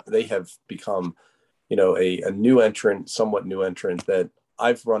 they have become, a new entrant, somewhat new entrant that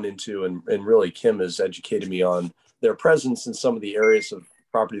I've run into, and really Kim has educated me on their presence in some of the areas of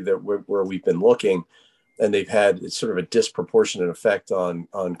property where we've been looking, and they've had sort of a disproportionate effect on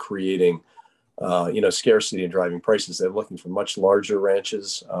creating, scarcity and driving prices. They're looking for much larger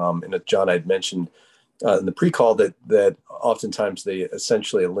ranches, and as John had mentioned in the pre-call that oftentimes they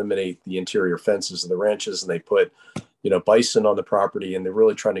essentially eliminate the interior fences of the ranches, and they put bison on the property, and they're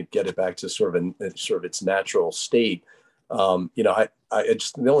really trying to get it back to sort of its natural state. I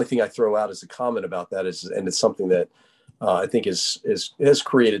just, the only thing I throw out as a comment about that is, and it's something that I think has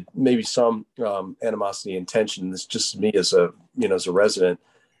created maybe some animosity and tension. It's just me as a resident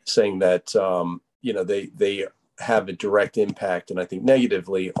saying that they have a direct impact, and I think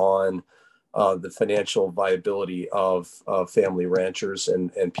negatively, on the financial viability of family ranchers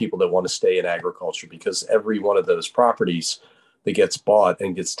and people that want to stay in agriculture, because every one of those properties that gets bought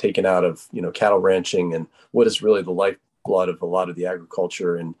and gets taken out of cattle ranching and what is really the lifeblood of a lot of the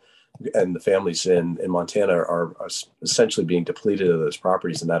agriculture and the families in Montana are essentially being depleted of those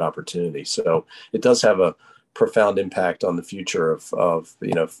properties and that opportunity. So it does have a profound impact on the future of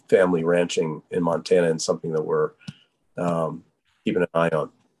family ranching in Montana, and something that we're keeping an eye on.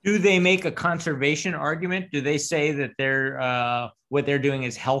 Do they make a conservation argument? Do they say that they're what they're doing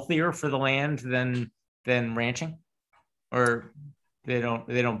is healthier for the land than ranching, or they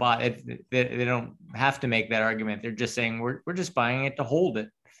don't buy it? They don't have to make that argument. They're just saying we're just buying it to hold it,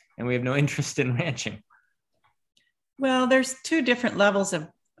 and we have no interest in ranching. Well, there's two different levels of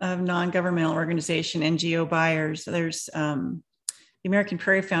non-governmental organization, NGO buyers. There's the American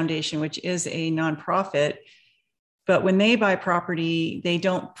Prairie Foundation, which is a nonprofit. But when they buy property, they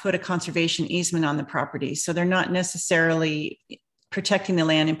don't put a conservation easement on the property. So they're not necessarily protecting the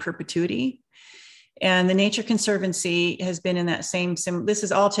land in perpetuity. And the Nature Conservancy has been in that same, this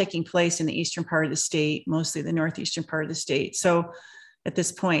is all taking place in the eastern part of the state, mostly the northeastern part of the state. So at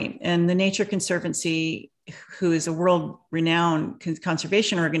this point, and the Nature Conservancy, who is a world-renowned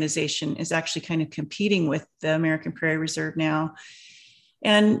conservation organization, is actually kind of competing with the American Prairie Reserve now.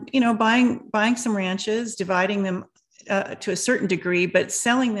 And, buying some ranches, dividing them to a certain degree, but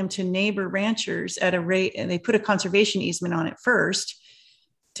selling them to neighbor ranchers at a rate, and they put a conservation easement on it first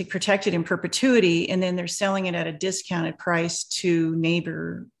to protect it in perpetuity, and then they're selling it at a discounted price to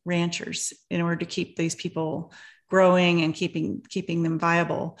neighbor ranchers in order to keep these people growing and keeping them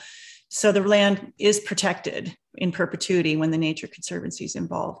viable. So the land is protected in perpetuity when the Nature Conservancy is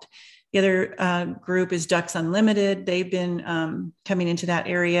involved. The other group is Ducks Unlimited. They've been coming into that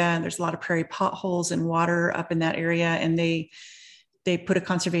area, and there's a lot of prairie potholes and water up in that area, and they put a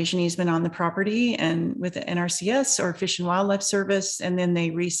conservation easement on the property and with the NRCS or Fish and Wildlife Service, and then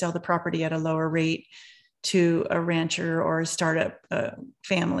they resell the property at a lower rate to a rancher or a startup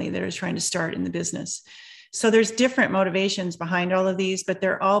family that is trying to start in the business. So there's different motivations behind all of these, but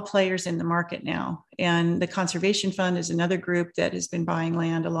they're all players in the market now. And the Conservation Fund is another group that has been buying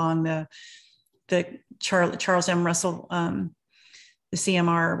land along the Charles M. Russell, the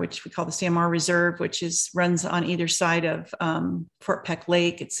CMR, which we call the CMR Reserve, which runs on either side of Fort Peck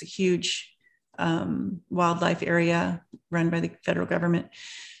Lake. It's a huge wildlife area run by the federal government.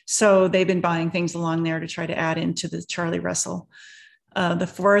 So they've been buying things along there to try to add into the Charlie Russell. The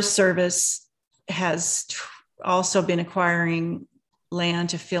Forest Service has also been acquiring land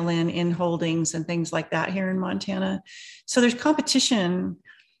to fill in holdings and things like that here in Montana. So there's competition,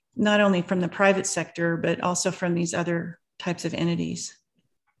 not only from the private sector, but also from these other types of entities.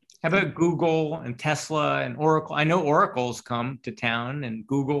 How about Google and Tesla and Oracle? I know Oracle's come to town, and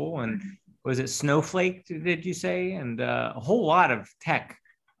Google, and was it Snowflake, did you say? And a whole lot of tech.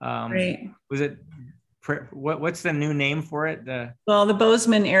 Right. Was it, what's the new name for it? Well, the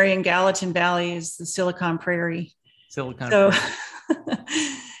Bozeman area in Gallatin Valley is the Silicon Prairie. Prairie.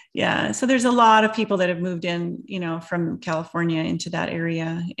 Yeah. So there's a lot of people that have moved in, from California into that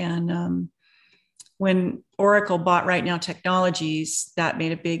area. And when Oracle bought Right Now Technologies, that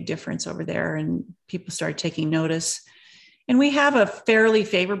made a big difference over there, and people started taking notice. And we have a fairly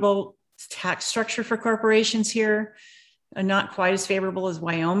favorable tax structure for corporations here. Not quite as favorable as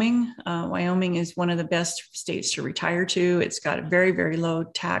Wyoming. Wyoming is one of the best states to retire to. It's got a very, very low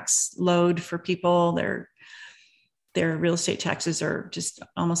tax load for people. Their real estate taxes are just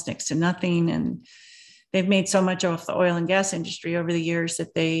almost next to nothing. And they've made so much off the oil and gas industry over the years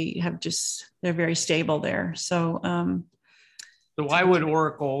that they're very stable there. So why would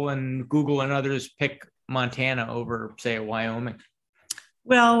Oracle and Google and others pick Montana over, say, Wyoming?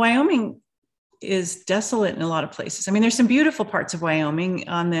 Well, Wyoming is desolate in a lot of places. I mean, there's some beautiful parts of Wyoming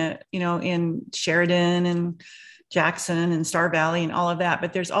in Sheridan and Jackson and Star Valley and all of that.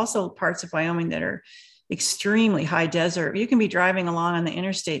 But there's also parts of Wyoming that are extremely high desert. You can be driving along on the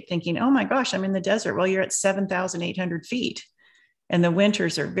interstate thinking, oh my gosh, I'm in the desert. Well, you're at 7,800 feet, and the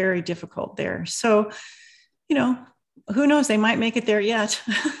winters are very difficult there. So, who knows? They might make it there yet.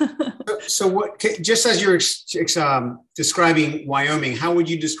 So what, just as you're describing Wyoming, how would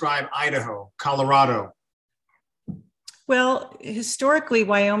you describe Idaho, Colorado? Well, historically,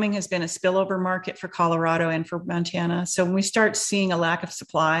 Wyoming has been a spillover market for Colorado and for Montana. So when we start seeing a lack of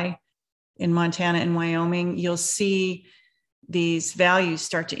supply in Montana and Wyoming, you'll see these values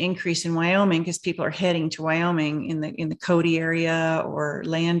start to increase in Wyoming because people are heading to Wyoming in the Cody area or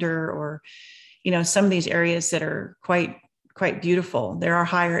Lander, or some of these areas that are quite beautiful. There are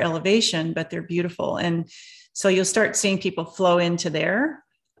higher elevation, but they're beautiful, and so you'll start seeing people flow into there.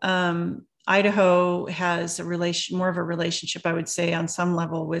 Idaho has more of a relationship, I would say, on some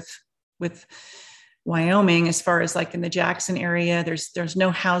level with Wyoming, as far as like in the Gertsen area. There's no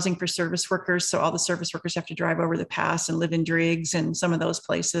housing for service workers, so all the service workers have to drive over the pass and live in Driggs and some of those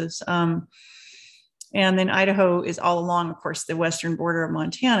places. And then Idaho is all along, of course, the western border of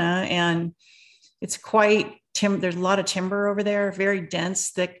Montana, and it's quite there's a lot of timber over there, very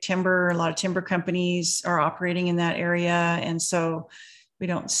dense, thick timber. A lot of timber companies are operating in that area, and so we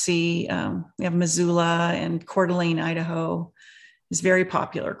don't see. We have Missoula and Coeur d'Alene, Idaho is very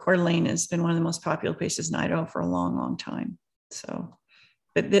popular. Coeur d'Alene has been one of the most popular places in Idaho for a long, long time. So,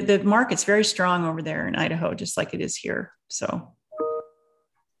 but the market's very strong over there in Idaho, just like it is here. So,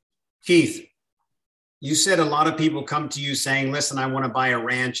 Keith, you said a lot of people come to you saying, listen, I want to buy a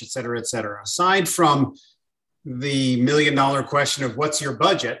ranch, et cetera, et cetera. Aside from the $1 million question of what's your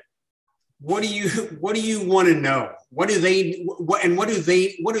budget, what do you want to know? What do they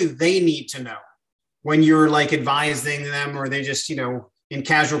need to know when you're like advising them, or they just, in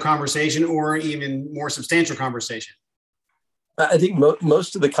casual conversation or even more substantial conversation? I think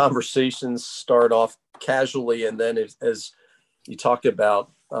most of the conversations start off casually, and then as you talk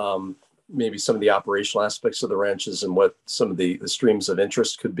about maybe some of the operational aspects of the ranches and what some of the streams of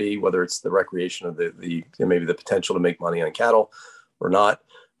interest could be, whether it's the recreation of the maybe the potential to make money on cattle or not.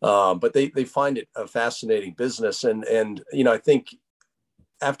 But they find it a fascinating business. And I think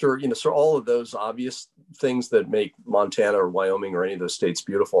after, so all of those obvious things that make Montana or Wyoming or any of those states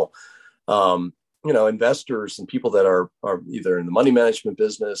beautiful, investors and people that are either in the money management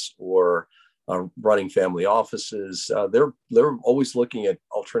business or running family offices, they're always looking at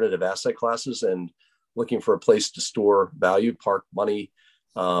alternative asset classes and looking for a place to store value, park money,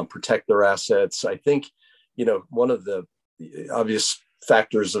 protect their assets. I think, one of the obvious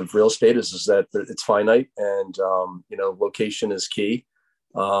factors of real estate is that it's finite, and location is key.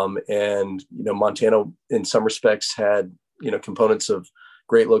 Montana in some respects had components of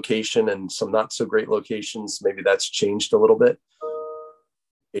great location and some not so great locations. Maybe that's changed a little bit.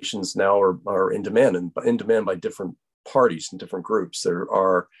 Locations now are in demand, and in demand by different parties and different groups. There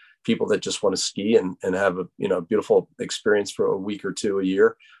are people that just want to ski and have a beautiful experience for a week or two a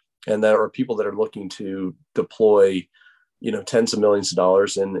year, and there are people that are looking to deploy tens of millions of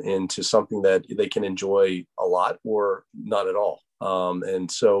dollars into something that they can enjoy a lot or not at all. And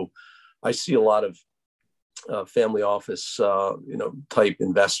so I see a lot of family office, type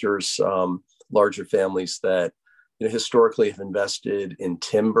investors, larger families that historically have invested in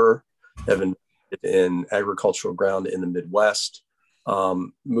timber, have invested in agricultural ground in the Midwest,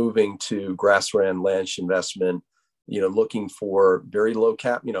 moving to grassland ranch investment, looking for very low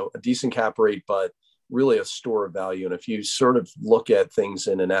cap, a decent cap rate, but really a store of value. And if you sort of look at things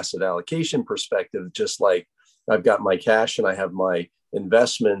in an asset allocation perspective, just like I've got my cash and I have my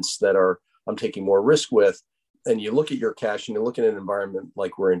investments that I'm taking more risk with, and you look at your cash and you look at an environment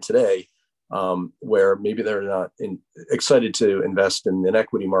like we're in today, where maybe they're not excited to invest in an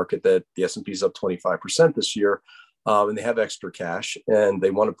equity market that the S&P is up 25% this year, and they have extra cash and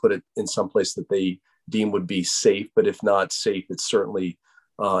they want to put it in some place that they deem would be safe. But if not safe, it certainly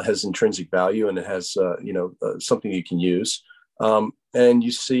has intrinsic value, and it has something you can use. And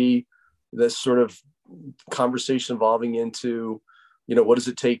you see this sort of conversation evolving into, what does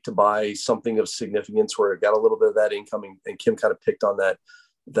it take to buy something of significance where it got a little bit of that income, and Kim kind of picked on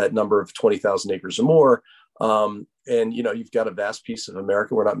that number of 20,000 acres or more. And you've got a vast piece of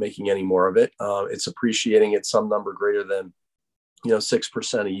America. We're not making any more of it. It's appreciating at some number greater than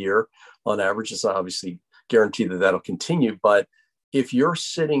 6% a year on average. It's not obviously guaranteed that that'll continue, but if you're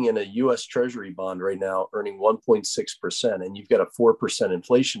sitting in a U.S. Treasury bond right now earning 1.6% and you've got a 4%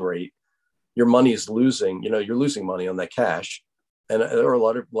 inflation rate, your money is losing. You're losing money on that cash. And there are a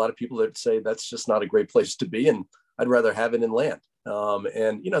lot of people that say that's just not a great place to be, and I'd rather have it in land.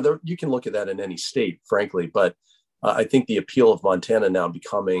 You can look at that in any state, frankly, but I think the appeal of Montana now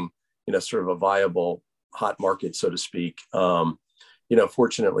becoming sort of a viable hot market, so to speak,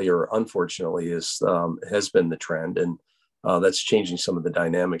 fortunately or unfortunately, has been the trend, and that's changing some of the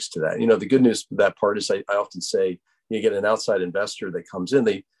dynamics to that. The good news for that part is I often say you get an outside investor that comes in,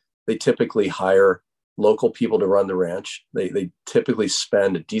 they typically hire local people to run the ranch. They typically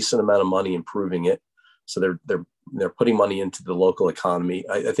spend a decent amount of money improving it. So they're they're putting money into the local economy.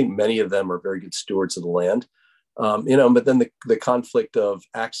 I think many of them are very good stewards of the land. But then the conflict of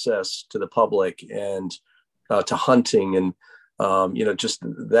access to the public and to hunting and just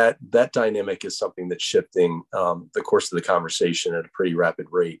that dynamic is something that's shifting the course of the conversation at a pretty rapid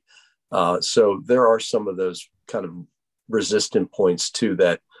rate. So there are some of those kind of resistant points too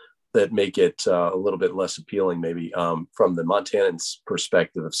that make it a little bit less appealing, maybe from the Montanans'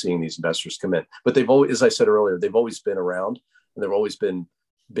 perspective of seeing these investors come in. But they've always, as I said earlier, they've always been around, and there've always been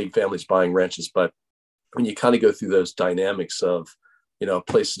big families buying ranches. But when you kind of go through those dynamics of, a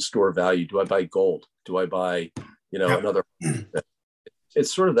place to store value, do I buy gold? Do I buy, another?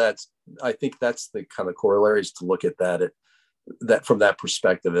 It's sort of that. I think that's the kind of corollaries to look at that from that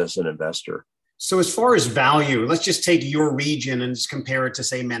perspective as an investor. So as far as value, let's just take your region and just compare it to,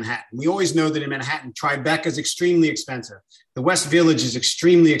 say, Manhattan. We always know that in Manhattan, Tribeca is extremely expensive. The West Village is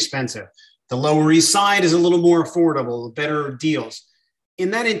extremely expensive. The Lower East Side is a little more affordable, better deals.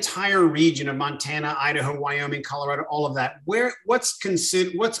 In that entire region of Montana, Idaho, Wyoming, Colorado, all of that, what's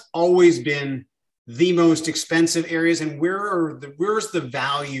always been the most expensive areas, and where's the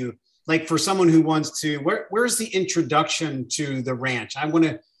value? Like for someone who wants to, where's the introduction to the ranch?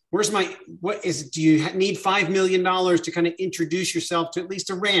 Do you need $5 million to kind of introduce yourself to at least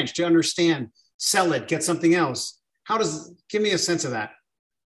a ranch, to understand, sell it, get something else? Give me a sense of that.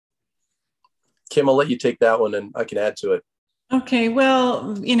 Kim, I'll let you take that one and I can add to it. Okay.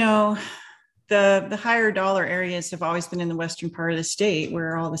 Well, the higher dollar areas have always been in the western part of the state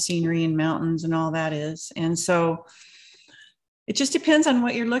where all the scenery and mountains and all that is. And so it just depends on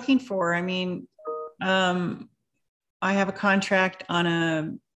what you're looking for. I mean, I have a contract on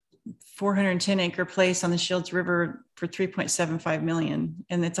a 410 acre place on the Shields River for $3.75 million.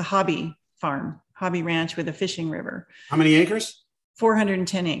 And it's a hobby ranch with a fishing river. How many acres?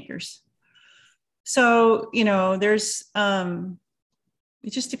 410 acres. So, there's, it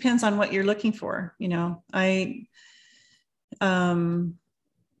just depends on what you're looking for. What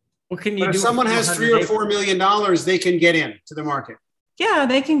can you do? If someone has $3 or $4 million, they can get into the market. Yeah,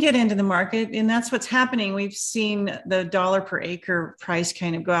 they can get into the market. And that's what's happening. We've seen the dollar per acre price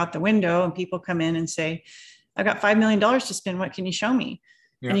kind of go out the window, and people come in and say, I've got $5 million to spend. What can you show me?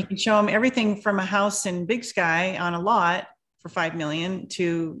 Yeah. And you can show them everything from a house in Big Sky on a lot for $5 million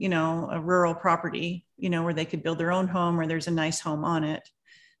to, a rural property, where they could build their own home, where there's a nice home on it.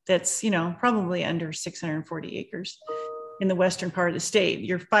 That's, probably under 640 acres in the western part of the state.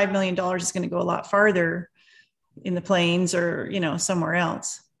 Your $5 million is going to go a lot farther in the plains or, somewhere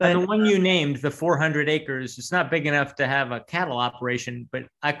else. But the one you named, the 400 acres, it's not big enough to have a cattle operation, but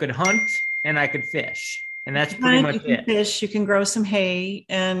I could hunt and I could fish. And that's pretty much it. You can fish, you can grow some hay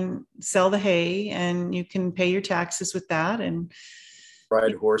and sell the hay, and you can pay your taxes with that and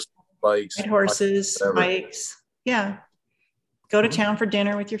ride horses, bikes. Yeah. Go to town for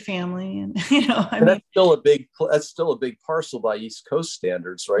dinner with your family. And, that's still a big parcel by East Coast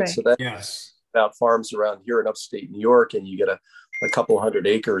standards, right? So that's about farms around here in upstate New York, and you get a couple hundred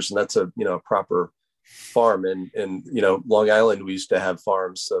acres, and that's a proper farm. And Long Island, we used to have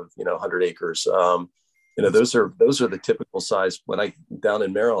farms of 100 acres. Those are the typical size. When I down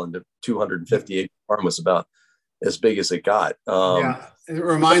in Maryland, a 250 acre farm was about as big as it got. It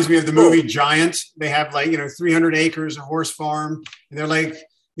reminds me of the movie Giant. They have 300 acres, a horse farm, and they're like,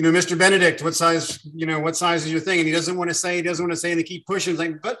 Mr. Benedict, what size is your thing? And he doesn't want to say, and they keep pushing. It's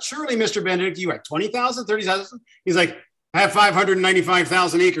like, but surely, Mr. Benedict, you have 20,000, 30,000? He's like, I have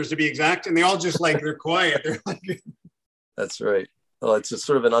 595,000 acres to be exact. And they all just they're quiet. They're like, that's right. Well, it's a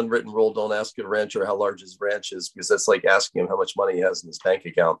sort of an unwritten rule. Don't ask a rancher how large his ranch is, because that's like asking him how much money he has in his bank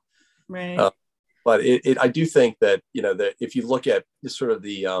account. Right. But I do think that, that if you look at sort of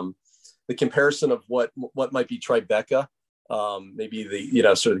the comparison of what might be Tribeca, maybe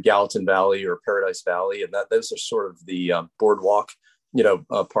the, sort of Gallatin Valley or Paradise Valley, and those are sort of the boardwalk,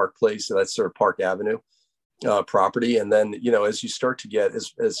 Park Place. So that's sort of Park Avenue property. And then, as you start to get,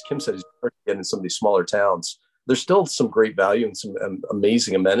 as Kim said, you start to get in some of these smaller towns, there's still some great value and some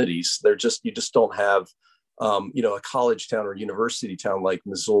amazing amenities. You just don't have, a college town or university town like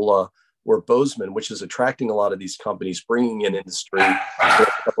Missoula or Bozeman, which is attracting a lot of these companies, bringing in industry, a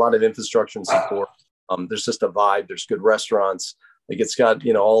lot of infrastructure and support. There's just a vibe. There's good restaurants. It's got,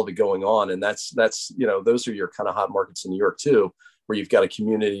 all of it going on. And that's, those are your kind of hot markets in New York too, where you've got a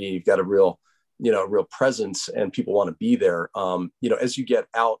community, you've got a real presence, and people want to be there. As you get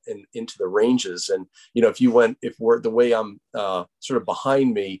out and into the ranges, and, the way I'm sort of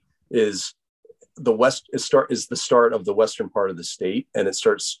behind me is is the start of the western part of the state, and it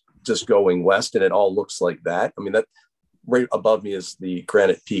starts just going west, and it all looks like that. I mean, right above me is the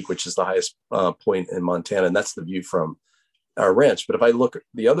Granite Peak, which is the highest point in Montana. And that's the view from our ranch. But if I look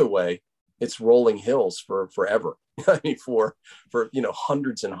the other way, it's rolling hills for forever. I mean, for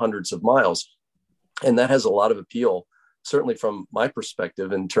hundreds and hundreds of miles. And that has a lot of appeal, certainly from my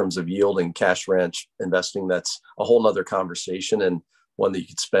perspective, in terms of yield and cash ranch investing. That's a whole nother conversation, and one that you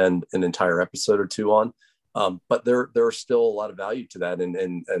could spend an entire episode or two on. But there are still a lot of value to that,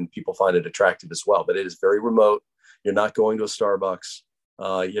 and people find it attractive as well. But it is very remote. You're not going to a Starbucks.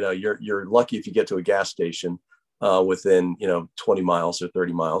 You're lucky if you get to a gas station within 20 miles or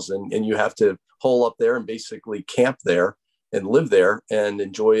 30 miles, and you have to hole up there and basically camp there and live there and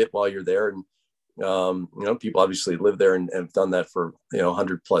enjoy it while you're there. And people obviously live there and have done that for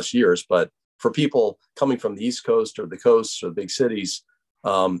 100 plus years. But for people coming from the East Coast or the coasts or the big cities,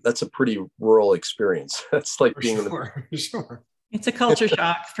 that's a pretty rural experience. That's like being in the sure. It's a culture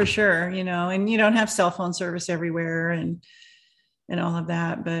shock for sure, and you don't have cell phone service everywhere and all of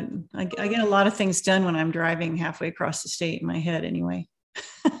that. But I get a lot of things done when I'm driving halfway across the state in my head anyway.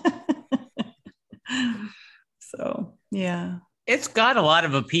 So, yeah. It's got a lot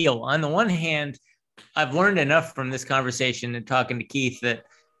of appeal. On the one hand, I've learned enough from this conversation and talking to Keith that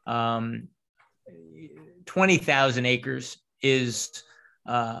 20,000 acres is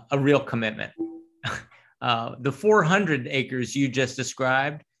a real commitment. The 400 acres you just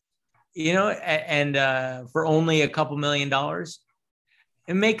described, and for only a couple $1 million,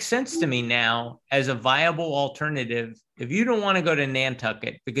 it makes sense to me now as a viable alternative. If you don't want to go to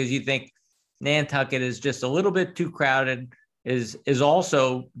Nantucket because you think Nantucket is just a little bit too crowded, is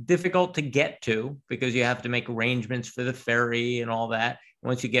also difficult to get to because you have to make arrangements for the ferry and all that.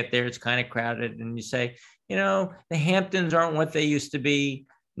 Once you get there, it's kind of crowded, and you say, the Hamptons aren't what they used to be.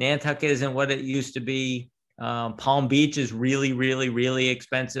 Nantucket isn't what it used to be. Palm Beach is really, really, really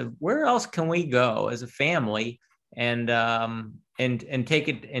expensive. Where else can we go as a family and take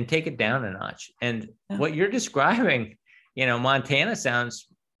it down a notch? And what you're describing, Montana sounds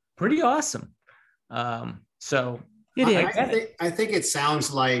pretty awesome. So it is. I think it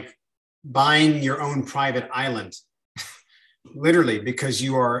sounds like buying your own private island, literally, because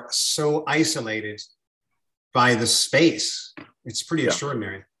you are so isolated by the space. It's pretty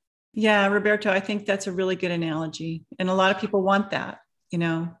extraordinary. Yeah, Roberto, I think that's a really good analogy. And a lot of people want that,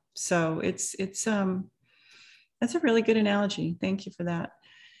 so it's that's a really good analogy. Thank you for that.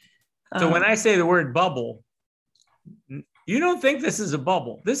 So when I say the word bubble, you don't think this is a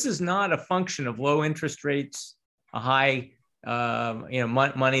bubble. This is not a function of low interest rates, a high,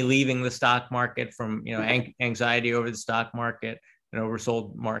 money leaving the stock market from, anxiety over the stock market, an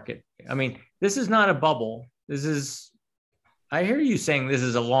oversold market. I mean, this is not a bubble. I hear you saying this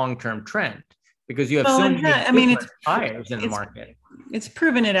is a long-term trend because you have so many buyers in the market. It's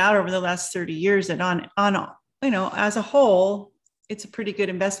proven it out over the last 30 years that on as a whole, it's a pretty good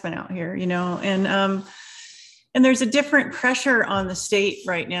investment out here, and there's a different pressure on the state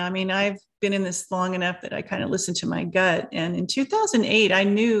right now. I mean, I've been in this long enough that I kind of listened to my gut. And in 2008, I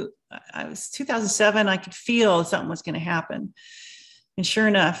knew 2007, I could feel something was going to happen. And sure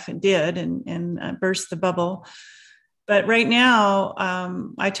enough, it did and burst the bubble. But right now,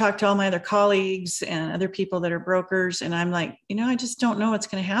 I talk to all my other colleagues and other people that are brokers, and I'm like, I just don't know what's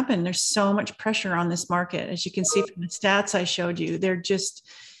going to happen. There's so much pressure on this market. As you can see from the stats I showed you, they're just,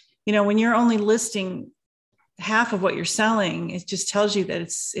 when you're only listing half of what you're selling, it just tells you that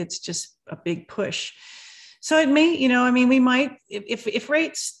it's just a big push. So it may, we might, if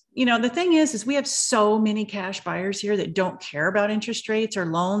rates, the thing is we have so many cash buyers here that don't care about interest rates or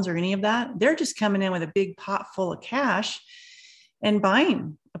loans or any of that. They're just coming in with a big pot full of cash and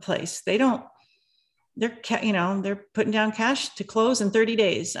buying a place. They're putting down cash to close in 30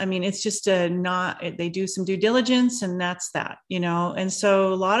 days. I mean, it's just they do some due diligence and that's that, and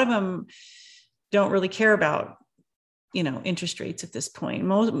so a lot of them don't really care about, interest rates at this point.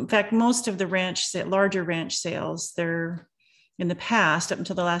 In fact, most of the larger ranch sales, they're in the past, up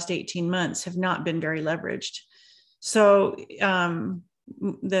until the last 18 months, have not been very leveraged. So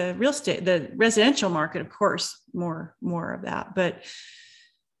the real estate, the residential market, of course, more of that. But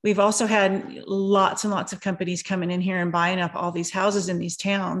we've also had lots and lots of companies coming in here and buying up all these houses in these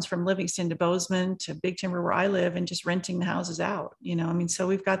towns, from Livingston to Bozeman to Big Timber where I live, and just renting the houses out. So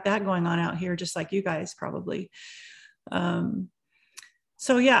we've got that going on out here, just like you guys probably.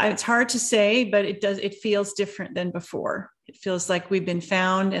 So yeah, it's hard to say, but it feels different than before. It feels like we've been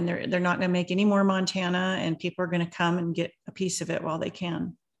found, and they're not going to make any more Montana, and people are going to come and get a piece of it while they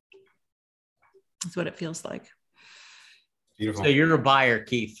can. That's what it feels like. Beautiful. So you're a buyer,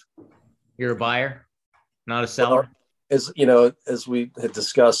 Keith. You're a buyer, not a seller. Well, as we had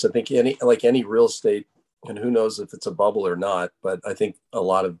discussed, I think any real estate and who knows if it's a bubble or not, but I think a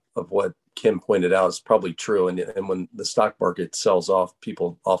lot of what Kim pointed out is probably true. And when the stock market sells off,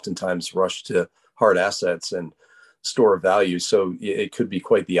 people oftentimes rush to hard assets and store of value. So it could be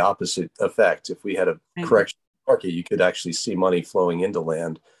quite the opposite effect. If we had a correction market, you could actually see money flowing into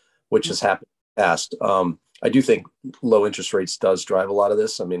land, which has happened in the past. I do think low interest rates does drive a lot of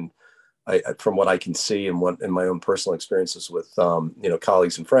this. I mean, from what I can see and what in my own personal experiences with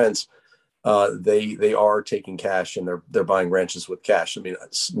colleagues and friends, they are taking cash and they're buying ranches with cash. I mean,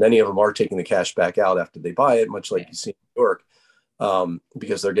 many of them are taking the cash back out after they buy it, much like you see in New York,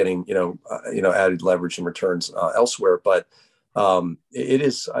 because they're getting added leverage and returns elsewhere. But it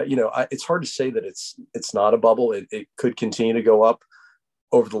is it's hard to say that it's not a bubble. It could continue to go up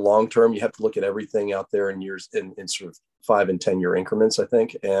over the long term. You have to look at everything out there in years in sort of 5 and 10 year increments, I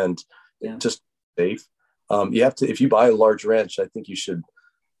think, and just safe. You have to, if you buy a large ranch, I think you should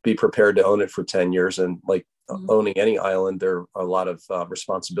be prepared to own it for 10 years. And like owning any island, there are a lot of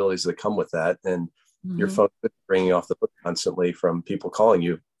responsibilities that come with that. And your phone is ringing off the hook constantly from people calling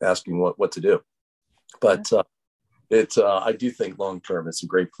you, asking what to do. But I do think long-term, it's a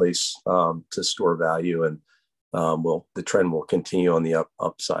great place to store value, and the trend will continue on the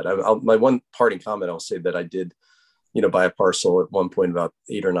upside. My one parting comment, I'll say that I did, buy a parcel at one point about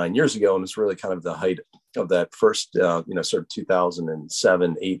 8 or 9 years ago. And it's really kind of the height of that first, sort of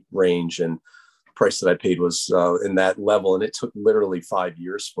 2007, 8 range. And the price that I paid was in that level. And it took literally 5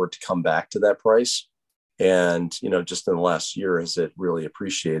 years for it to come back to that price. And, just in the last year, has it really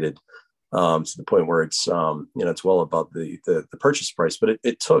appreciated to the point where it's, it's well above the purchase price, but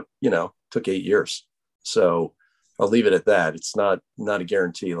it took 8 years. So I'll leave it at that. It's not a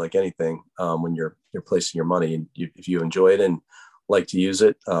guarantee like anything. When you're placing your money, and if you enjoy it and like to use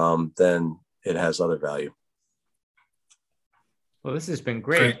it, then it has other value. Well, this has been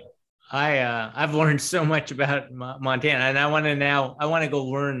great. I've learned so much about Montana, and I want to go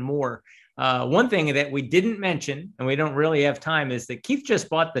learn more. One thing that we didn't mention, and we don't really have time, is that Keith just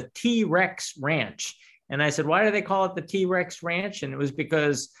bought the T-Rex Ranch. And I said, why do they call it the T-Rex Ranch? And it was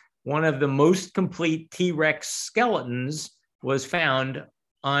because one of the most complete T-Rex skeletons was found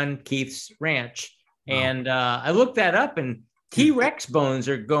on Keith's ranch. And I looked that up, and T-Rex bones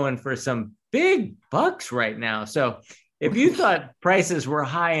are going for some big bucks right now. So if you thought prices were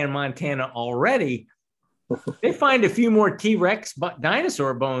high in Montana already, they find a few more T-Rex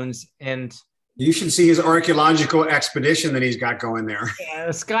dinosaur bones, and you should see his archaeological expedition that he's got going there. Yeah,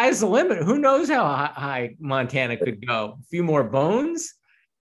 the sky's the limit. Who knows how high Montana could go? A few more bones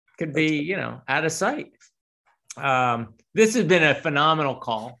could be, out of sight. This has been a phenomenal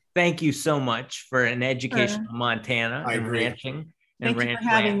call. Thank you so much for an education on Montana and ranching and ranch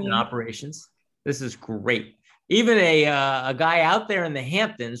land and operations. This is great. Even a guy out there in the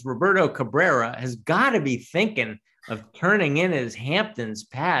Hamptons, Roberto Cabrera, has got to be thinking of turning in his Hamptons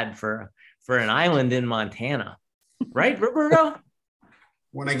pad for an island in Montana. Right, Roberto?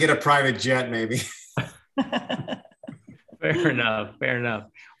 When I get a private jet, maybe. Fair enough.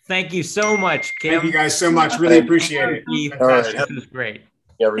 Thank you so much, Kim. Thank you guys so much. Really appreciate it. All right. This was great.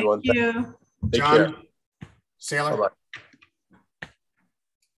 Everyone. Thank you. John, Sailor. Bye-bye.